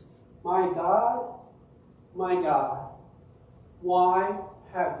this. My God, why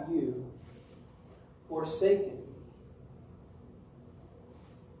have you forsaken me?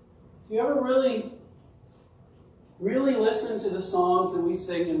 Do you ever really listen to the songs that we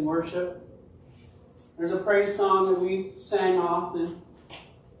sing in worship? There's a praise song that we sang often.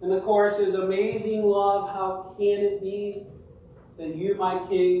 And the chorus is, amazing love, how can it be that you, my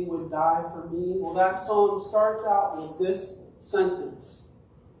King, would die for me? Well, that song starts out with this sentence.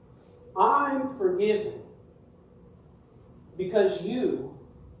 I'm forgiven because you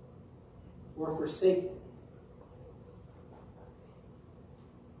were forsaken.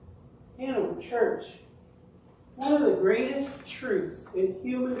 Hanover Church, one of the greatest truths in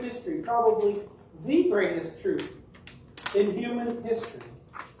human history, probably the greatest truth in human history,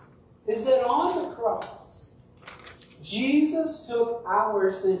 is that on the cross, Jesus took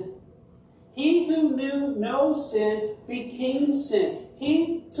our sin. He who knew no sin became sin.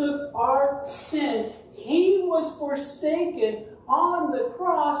 He took our sin. He was forsaken on the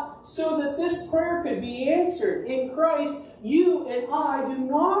cross so that this prayer could be answered. In Christ, you and I do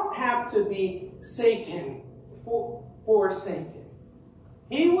not have to be forsaken.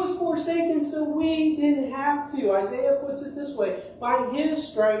 He was forsaken so we didn't have to. Isaiah puts it this way, by his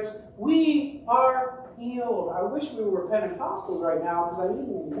stripes we are healed. I wish we were Pentecostals right now because I need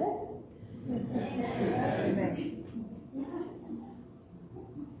an amen.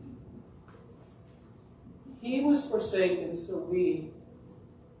 He was forsaken so we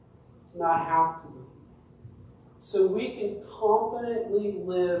do not have to be. So we can confidently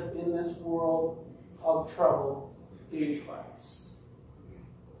live in this world of trouble in Christ.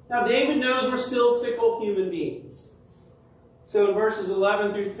 Now, David knows we're still fickle human beings. So in verses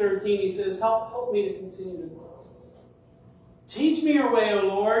 11 through 13, he says, help me to continue to grow. Teach me your way, O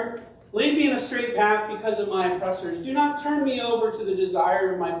Lord. Lead me in a straight path because of my oppressors. Do not turn me over to the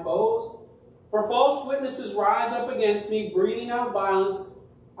desire of my foes. For false witnesses rise up against me, breathing out violence.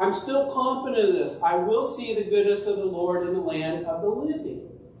 I'm still confident of this. I will see the goodness of the Lord in the land of the living.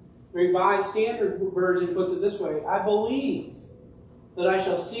 The Revised Standard Version puts it this way. I believe that I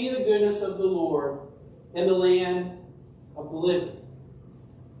shall see the goodness of the Lord in the land of the living.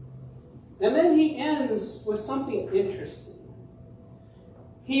 And then he ends with something interesting.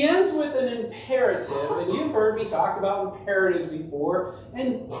 He ends with an imperative, and you've heard me talk about imperatives before,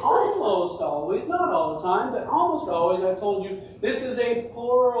 and almost always, not all the time, but almost always I've told you this is a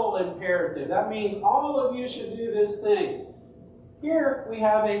plural imperative. That means all of you should do this thing. Here we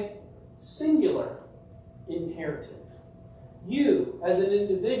have a singular imperative. You, as an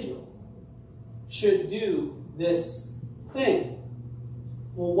individual, should do this thing.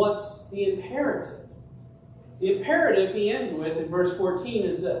 Well, what's the imperative? The imperative he ends with in verse 14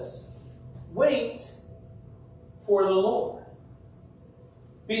 is this. Wait for the Lord.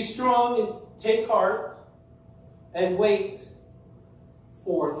 Be strong and take heart and wait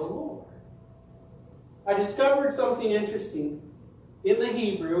for the Lord. I discovered something interesting in the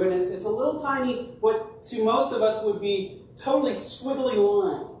Hebrew, and it's a little tiny, what to most of us would be totally squiggly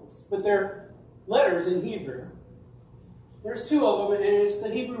lines, but they're letters in Hebrew. There's two of them, and it's the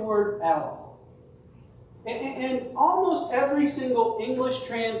Hebrew word al. And almost every single English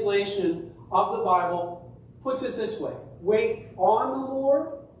translation of the Bible puts it this way. Wait on the Lord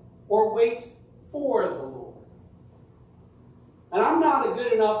or wait for the Lord. And I'm not a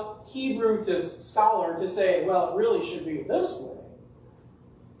good enough Hebrew scholar to say, well, it really should be this way.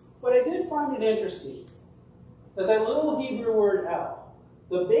 But I did find it interesting that little Hebrew word al,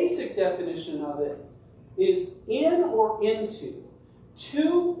 the basic definition of it is in or into,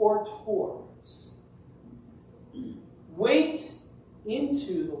 to or towards. Wait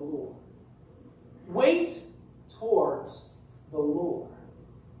into the Lord. Wait towards the Lord.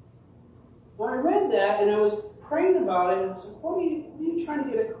 When I read that and I was praying about it, I was like, what are you trying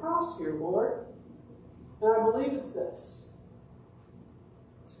to get across here, Lord? And I believe it's this.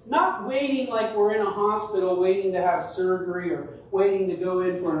 Not waiting like we're in a hospital waiting to have surgery or waiting to go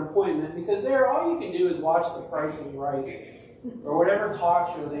in for an appointment, because there all you can do is watch The Price is Right or whatever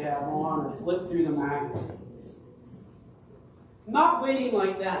talk show they have on or flip through the magazines. Not waiting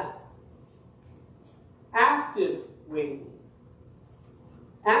like that. Active waiting.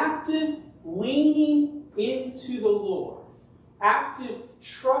 Active leaning into the Lord. Active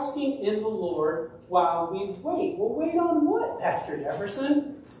trusting in the Lord while we wait. Well, wait on what, Pastor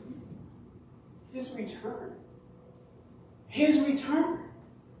Jefferson? His return. His return.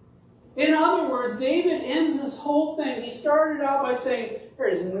 In other words, David ends this whole thing. He started out by saying, there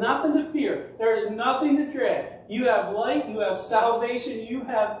is nothing to fear. There is nothing to dread. You have light, you have salvation, you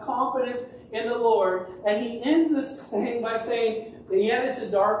have confidence in the Lord. And he ends this thing by saying, yet it's a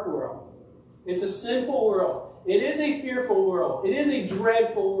dark world. It's a sinful world. It is a fearful world. It is a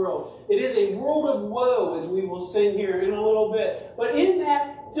dreadful world. It is a world of woe, as we will sing here in a little bit. But in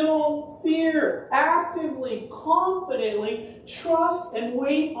that, don't fear. Actively, confidently, trust and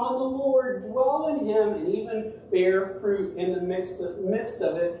wait on the Lord. Dwell in Him and even bear fruit in the midst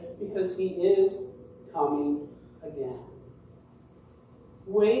of it, because He is coming again.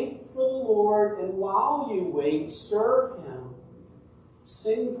 Wait for the Lord, and while you wait, serve Him.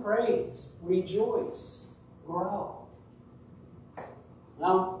 Sing praise. Rejoice. Grow.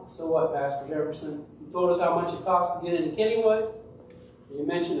 Now, so what, Pastor Jefferson? You told us how much it costs to get into Kennywood. You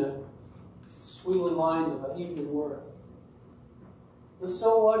mentioned a squiggly lines of a Hebrew word. The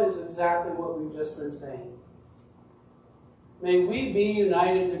so what is exactly what we've just been saying. May we be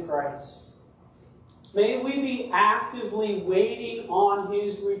united to Christ. May we be actively waiting on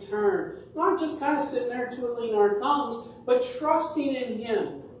His return. Not just kind of sitting there twiddling our thumbs, but trusting in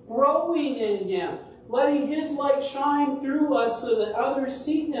Him, growing in Him, letting His light shine through us so that others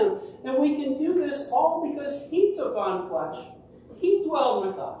see Him. And we can do this all because He took on flesh. He dwelled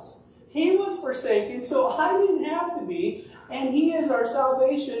with us. He was forsaken, so I didn't have to be. And He is our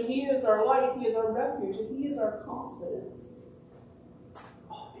salvation. He is our light. He is our refuge. And He is our confidence.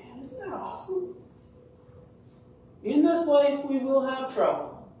 Oh man, isn't that awesome? In this life we will have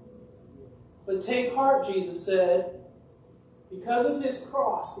trouble. But take heart, Jesus said, because of His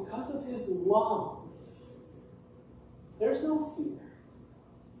cross, because of His love, there's no fear.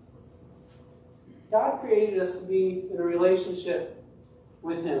 God created us to be in a relationship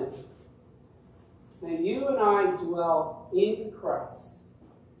with Him. May you and I dwell in Christ,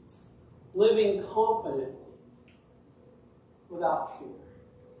 living confidently, without fear.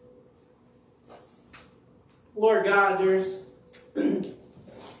 Lord God, there's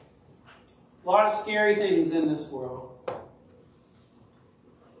A lot of scary things in this world.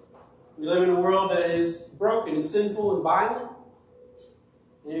 We live in a world that is broken and sinful and violent.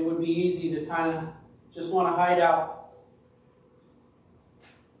 And it would be easy to kind of just want to hide out.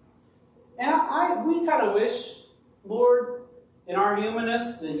 And we kind of wish, Lord, in our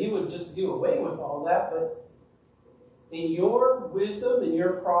humanness, that you would just do away with all that. But in your wisdom, in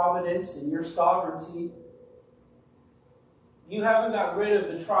your providence, in your sovereignty, you haven't got rid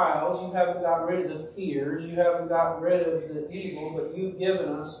of the trials, you haven't got rid of the fears, you haven't got rid of the evil, but you've given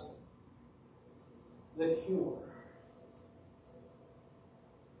us the cure.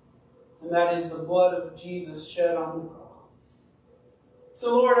 And that is the blood of Jesus shed on the cross.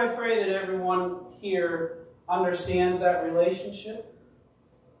 So Lord, I pray that everyone here understands that relationship.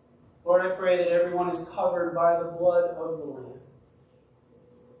 Lord, I pray that everyone is covered by the blood of the Lamb.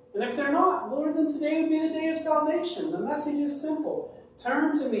 And if they're not, Lord, then today would be the day of salvation. The message is simple.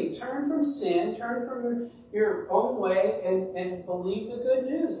 Turn to me. Turn from sin. Turn from your own way and believe the good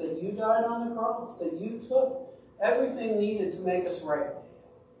news that you died on the cross, that you took everything needed to make us right with you.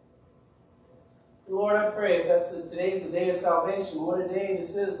 And Lord, I pray if today's the day of salvation, what a day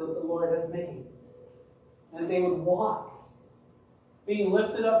this is that the Lord has made. And that they would walk, being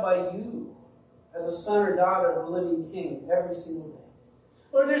lifted up by you as a son or daughter of the living King every single day.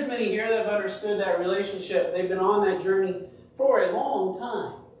 Lord, there's many here that have understood that relationship. They've been on that journey for a long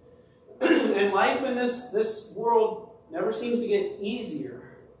time. And life in this world never seems to get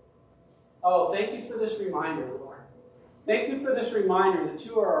easier. Oh, thank you for this reminder, Lord. Thank you for this reminder that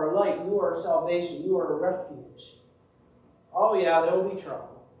you are our light, you are our salvation, you are a refuge. Oh yeah, there will be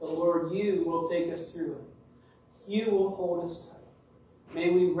trouble. But Lord, you will take us through it. You will hold us tight.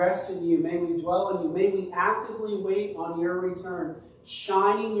 May we rest in you. May we dwell in you. May we actively wait on your return,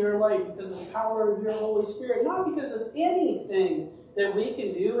 shining your light because of the power of your Holy Spirit, not because of anything that we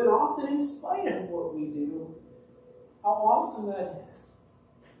can do, and often in spite of what we do. How awesome that is.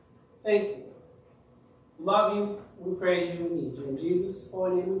 Thank you. Love you. We praise you. We need you. In Jesus'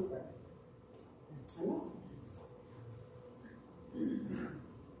 holy name we pray. Amen.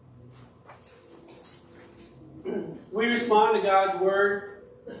 We respond to God's word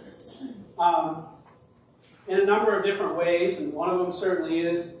in a number of different ways, and one of them certainly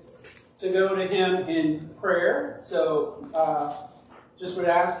is to go to him in prayer. So just would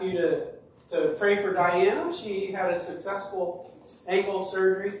ask you to pray for Diana. She had a successful ankle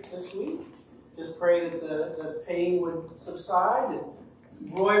surgery this week. Just pray that the pain would subside and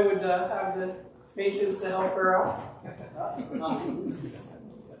Roy would have the patience to help her out.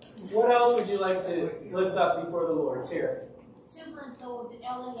 What else would you like to lift up before the Lord? Terry. 2-month-old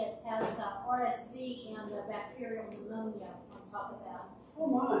Elliot has RSV and bacterial pneumonia on top of that. Oh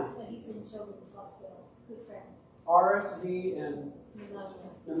my. So he's in Children's Hospital. Good friend. RSV and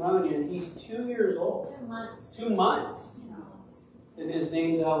pneumonia, and he's 2 years old. 2 months. 2 months. And his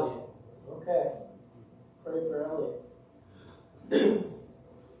name's Elliot. Okay. Pray for Elliot.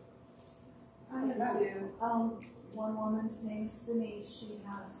 I have two. One woman's name is Denise. She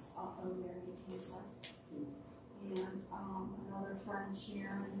has ovarian cancer. And another friend,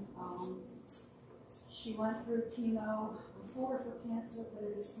 Sharon, she went through chemo before for cancer, but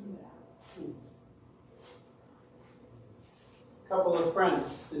it has come back. A couple of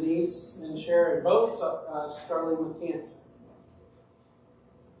friends, Denise and Sharon, both struggling with cancer.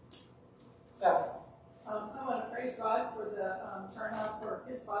 Beth. I want to praise God for the turnout for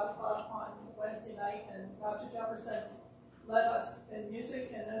Kids Bible Club on Wednesday night, and Pastor Jefferson led us in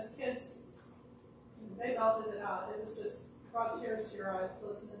music, and those kids, they belted it out. It was just brought tears to your eyes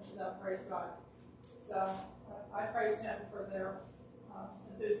listening to them praise God. So I praise him for their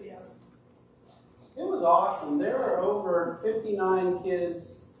enthusiasm. It was awesome. There are over 59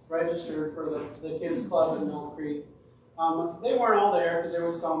 kids registered for the Kids Club in Mill Creek. They weren't all there because there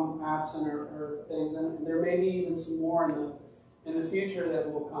was some absent or things, and there may be even some more in the future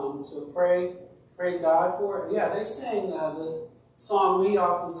that will come. So praise God for it. Yeah, they sang the song we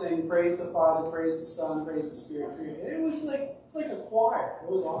often sing: "Praise the Father, praise the Son, praise the Spirit." It was like a choir. It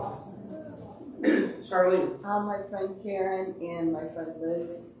was awesome. Charlene. My friend Karen and my friend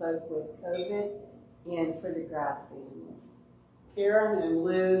Liz spoke with COVID and for the Graff family. Karen and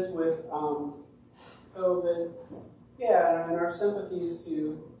Liz with COVID. Yeah, and our sympathies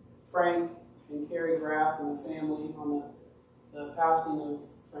to Frank and Carrie Graff and the family on the passing of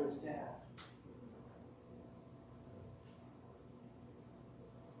Frank's dad.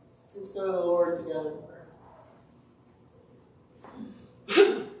 Let's go to the Lord together in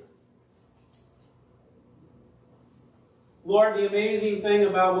prayer. Lord, the amazing thing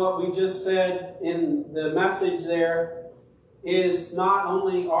about what we just said in the message there is not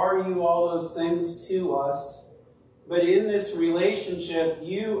only are you all those things to us, but in this relationship,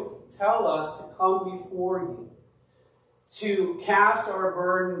 you tell us to come before you, to cast our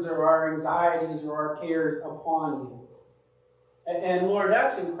burdens or our anxieties or our cares upon you. And Lord,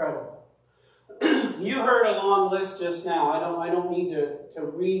 that's incredible. You heard a long list just now. I don't need to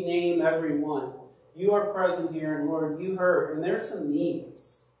rename every one. You are present here, and Lord, you heard. And there's some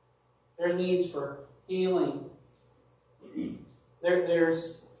needs. There's needs for healing.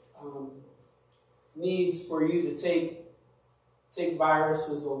 There's needs for you to take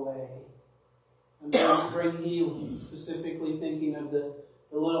viruses away and bring healing. Specifically thinking of the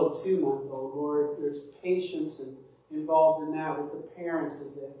little 2-month-old. Lord, there's patience involved in that with the parents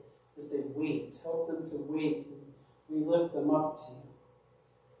as they wait. Help them to wait. We lift them up to you.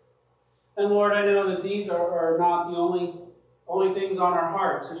 And Lord, I know that these are not the only things on our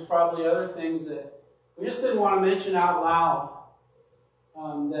hearts. There's probably other things that we just didn't want to mention out loud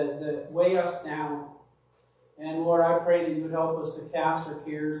that weigh us down. And Lord, I pray that you would help us to cast our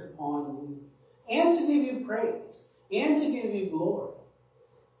cares upon you and to give you praise and to give you glory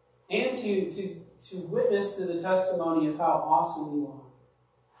and to witness to the testimony of how awesome you are.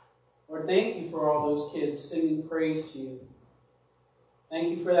 Lord, thank you for all those kids singing praise to you.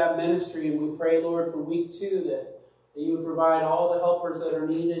 Thank you for that ministry, and we pray, Lord, for week 2 that you would provide all the helpers that are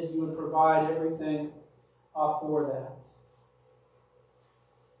needed. You would provide everything for that.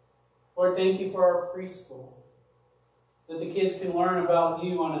 Lord, thank you for our preschool, that the kids can learn about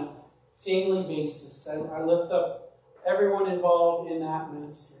you on a daily basis. I lift up everyone involved in that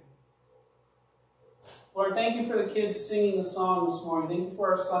ministry. Lord, thank you for the kids singing the song this morning. Thank you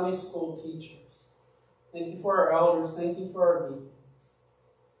for our Sunday school teachers. Thank you for our elders. Thank you for our deacons.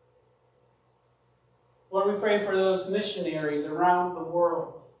 Lord, we pray for those missionaries around the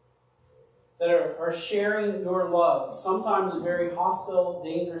world that are sharing your love, sometimes in very hostile,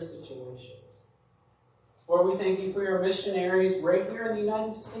 dangerous situations. Lord, we thank you for your missionaries right here in the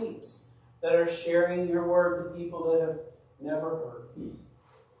United States that are sharing your word to people that have never heard.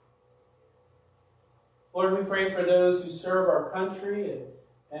 Lord, we pray for those who serve our country,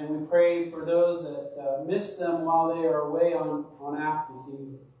 and we pray for those that miss them while they are away on active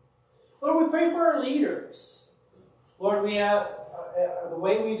duty. Lord, we pray for our leaders. Lord, we have the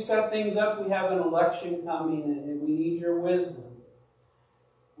way we've set things up, we have an election coming, and we need your wisdom.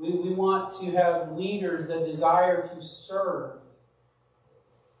 We want to have leaders that desire to serve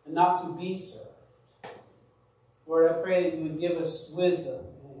and not to be served. Lord, I pray that you would give us wisdom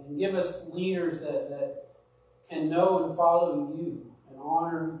and give us leaders that can know and follow you and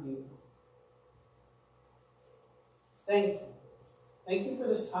honor you. Thank you. Thank you for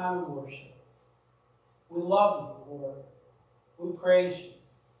this time of worship. We love you, Lord. We praise you.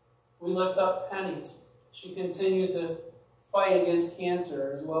 We lift up Penny. She continues to fight against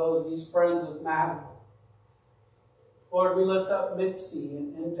cancer, as well as these friends of Madeline. Lord, we lift up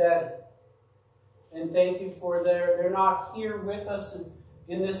Mitzi and Betty. And thank you for they're not here with us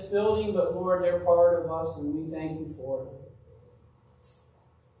in this building, but Lord, they're part of us, and we thank you for them.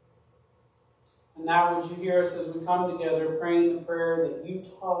 And now would you hear us as we come together praying the prayer that you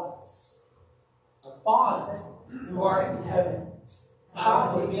taught us. Our Father, who art in heaven,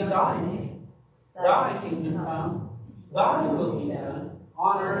 hallowed be thy name. Thy kingdom come, thy will be done,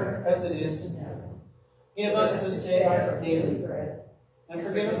 on earth as it is in heaven. Give us this day our daily bread, and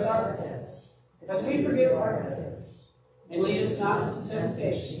forgive us our debts, as we forgive our debtors. And lead us not into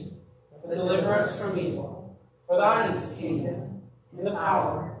temptation, but deliver us from evil. For thine is the kingdom, and the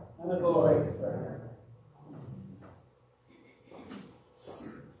power, and the glory forever.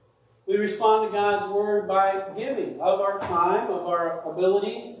 We respond to God's word by giving of our time, of our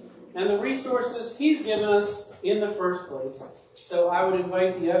abilities, and the resources he's given us in the first place. So I would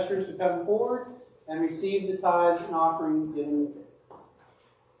invite the ushers to come forward and receive the tithes and offerings given.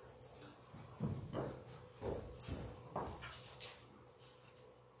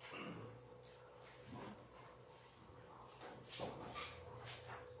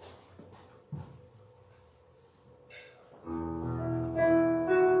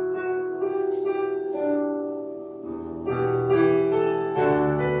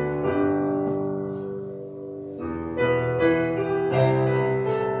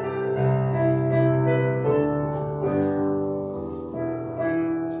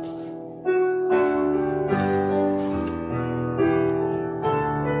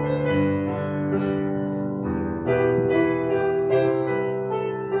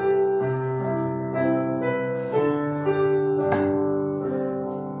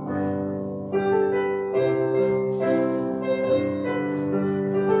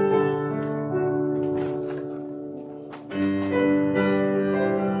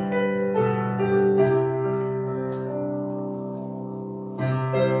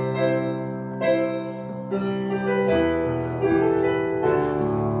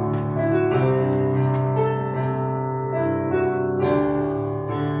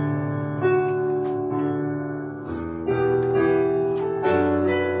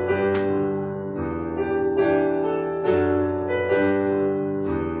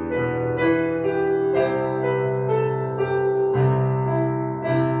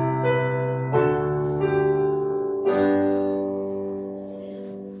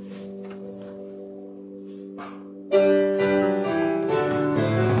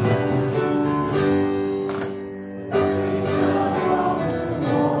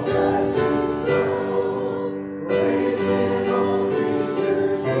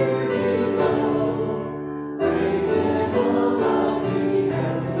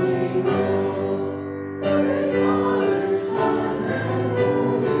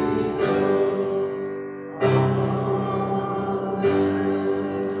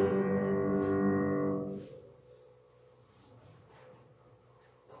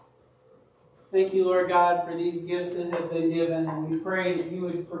 Thank you, Lord God, for these gifts that have been given. And we pray that you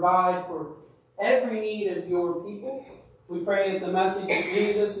would provide for every need of your people. We pray that the message of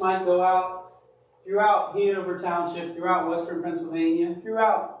Jesus might go out throughout Hanover Township, throughout Western Pennsylvania,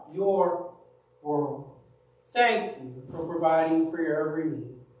 throughout your world. Thank you for providing for your every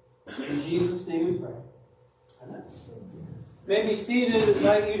need. In Jesus' name we pray. Amen. May be seated. I'd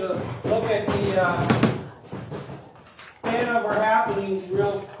invite you to look at the Hanover happenings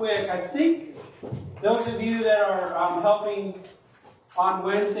real quick. I think those of you that are helping on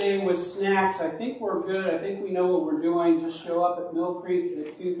Wednesday with snacks, I think we're good. I think we know what we're doing. Just show up at Mill Creek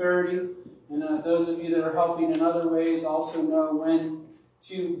at 2:30. And those of you that are helping in other ways also know when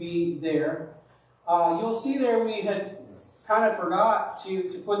to be there. You'll see there we had kind of forgot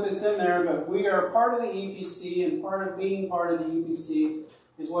to put this in there, but we are part of the EPC, and part of being part of the EPC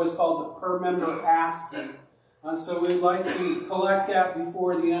is what is called the per member asking. So we'd like to collect that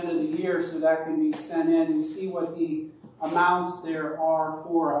before the end of the year so that can be sent in. You see what the amounts there are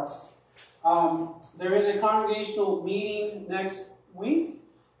for us. There is a congregational meeting next week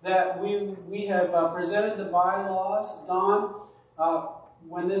that we have presented the bylaws. Don,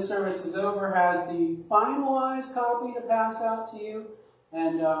 when this service is over, has the finalized copy to pass out to you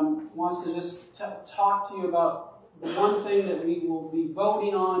and wants to just talk to you about the one thing that we will be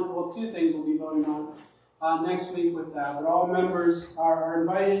voting on, well, two things we'll be voting on next week with that. But all members are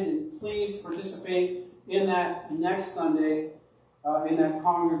invited, and please participate in that next Sunday in that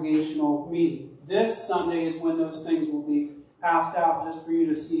congregational meeting. This Sunday is when those things will be passed out, just for you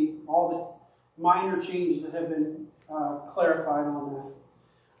to see all the minor changes that have been clarified on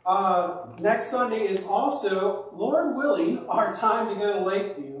that. Next Sunday is also, Lord willing, our time to go to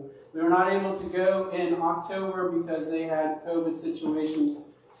Lakeview. We were not able to go in October because they had COVID situations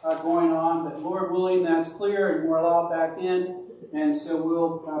going on, but Lord willing, that's clear and we're allowed back in. And so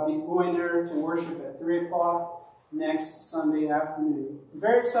we'll be going there to worship at 3 o'clock next Sunday afternoon. I'm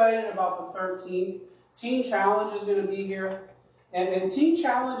very excited about the 13th. Teen Challenge is going to be here. And Teen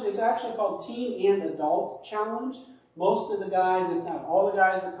Challenge is actually called Teen and Adult Challenge. Most of the guys, if not all the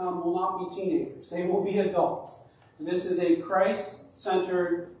guys that come, will not be teenagers. They will be adults. And this is a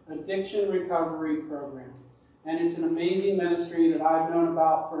Christ-centered addiction recovery program. And it's an amazing ministry that I've known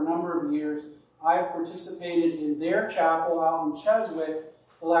about for a number of years. I've participated in their chapel out in Cheswick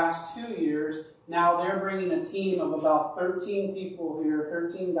the last 2 years. Now they're bringing a team of about 13 people here,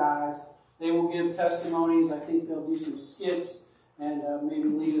 13 guys. They will give testimonies. I think they'll do some skits and maybe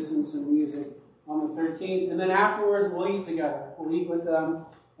lead us in some music on the 13th. And then afterwards, we'll eat together. We'll eat with them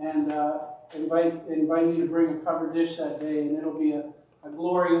and invite you to bring a covered dish that day, and it'll be a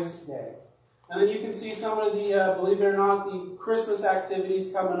glorious day. And then you can see some of the, believe it or not, the Christmas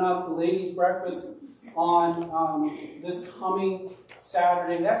activities coming up. The ladies' breakfast on this coming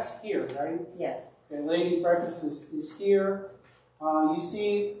Saturday. That's here, right? Yes. Okay, ladies' breakfast is here. You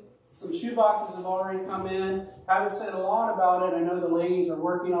see some shoe boxes have already come in. Haven't said a lot about it. I know the ladies are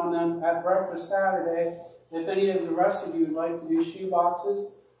working on them at breakfast Saturday. If any of the rest of you would like to do shoe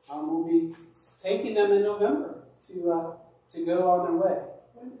boxes, we'll be taking them in November to go on their way.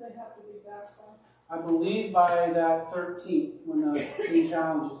 When do they have to be back from? I believe by that 13th when the Teen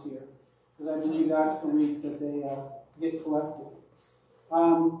Challenge is here, because I believe that's the week that they get collected.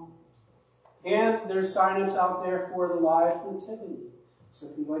 And there's sign-ups out there for the live nativity. So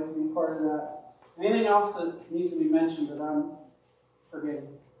if you'd like to be part of that. Anything else that needs to be mentioned that I'm forgetting?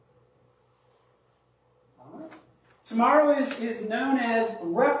 All right. Tomorrow is known as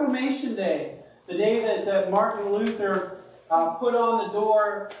Reformation Day, the day that Martin Luther put on the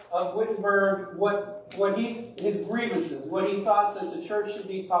door of Wittenberg his grievances, what he thought that the church should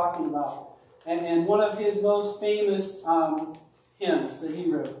be talking about. And one of his most famous hymns that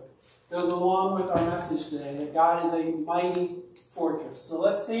he wrote goes along with our message today, that God is a mighty fortress. So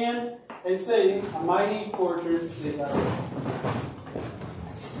let's stand and sing, "A Mighty Fortress Is Our God."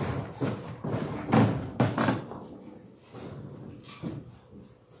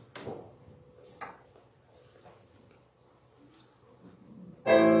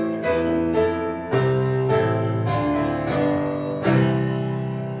 Amen.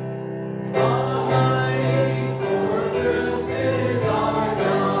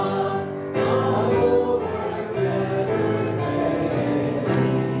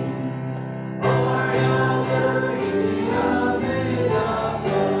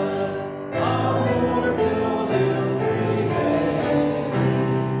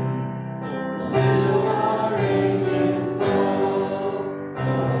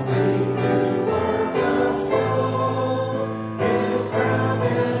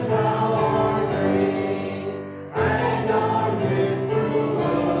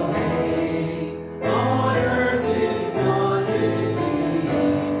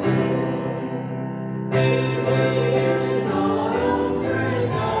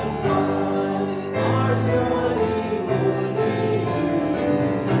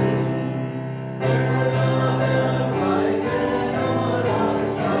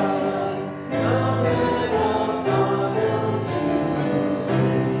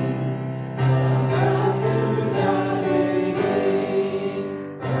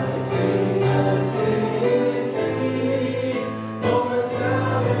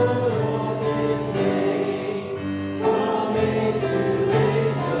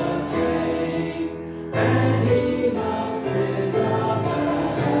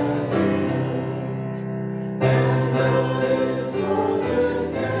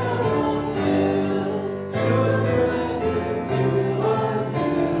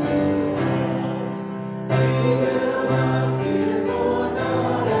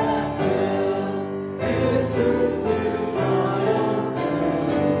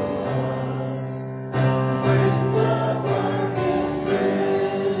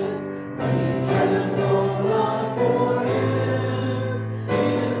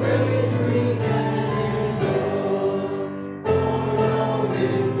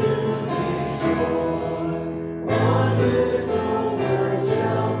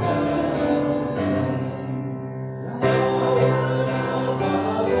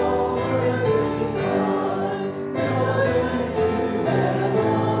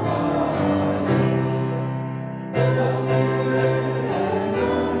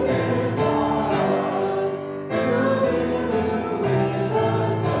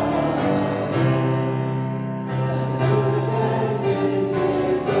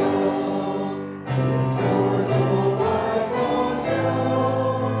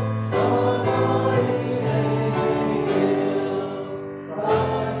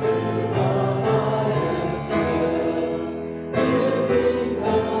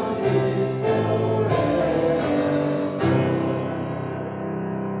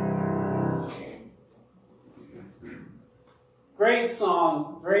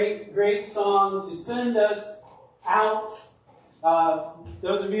 song. Great song to send us out.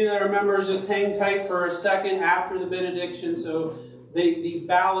 Those of you that are members, just hang tight for a second after the benediction so the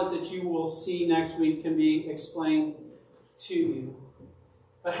ballot that you will see next week can be explained to you.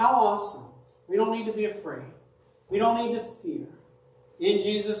 But how awesome. We don't need to be afraid. We don't need to fear. In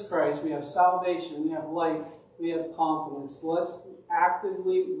Jesus Christ, we have salvation, we have life, we have confidence. Let's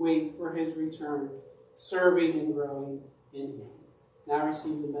actively wait for His return, serving and growing in Him. Now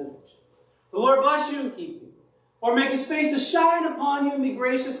receive the message. The Lord bless you and keep you. Lord, make His face to shine upon you and be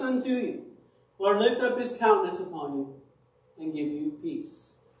gracious unto you. Lord, lift up His countenance upon you and give you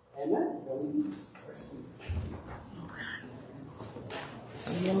peace. Amen. Go in peace.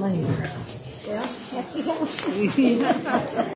 See you later. Well,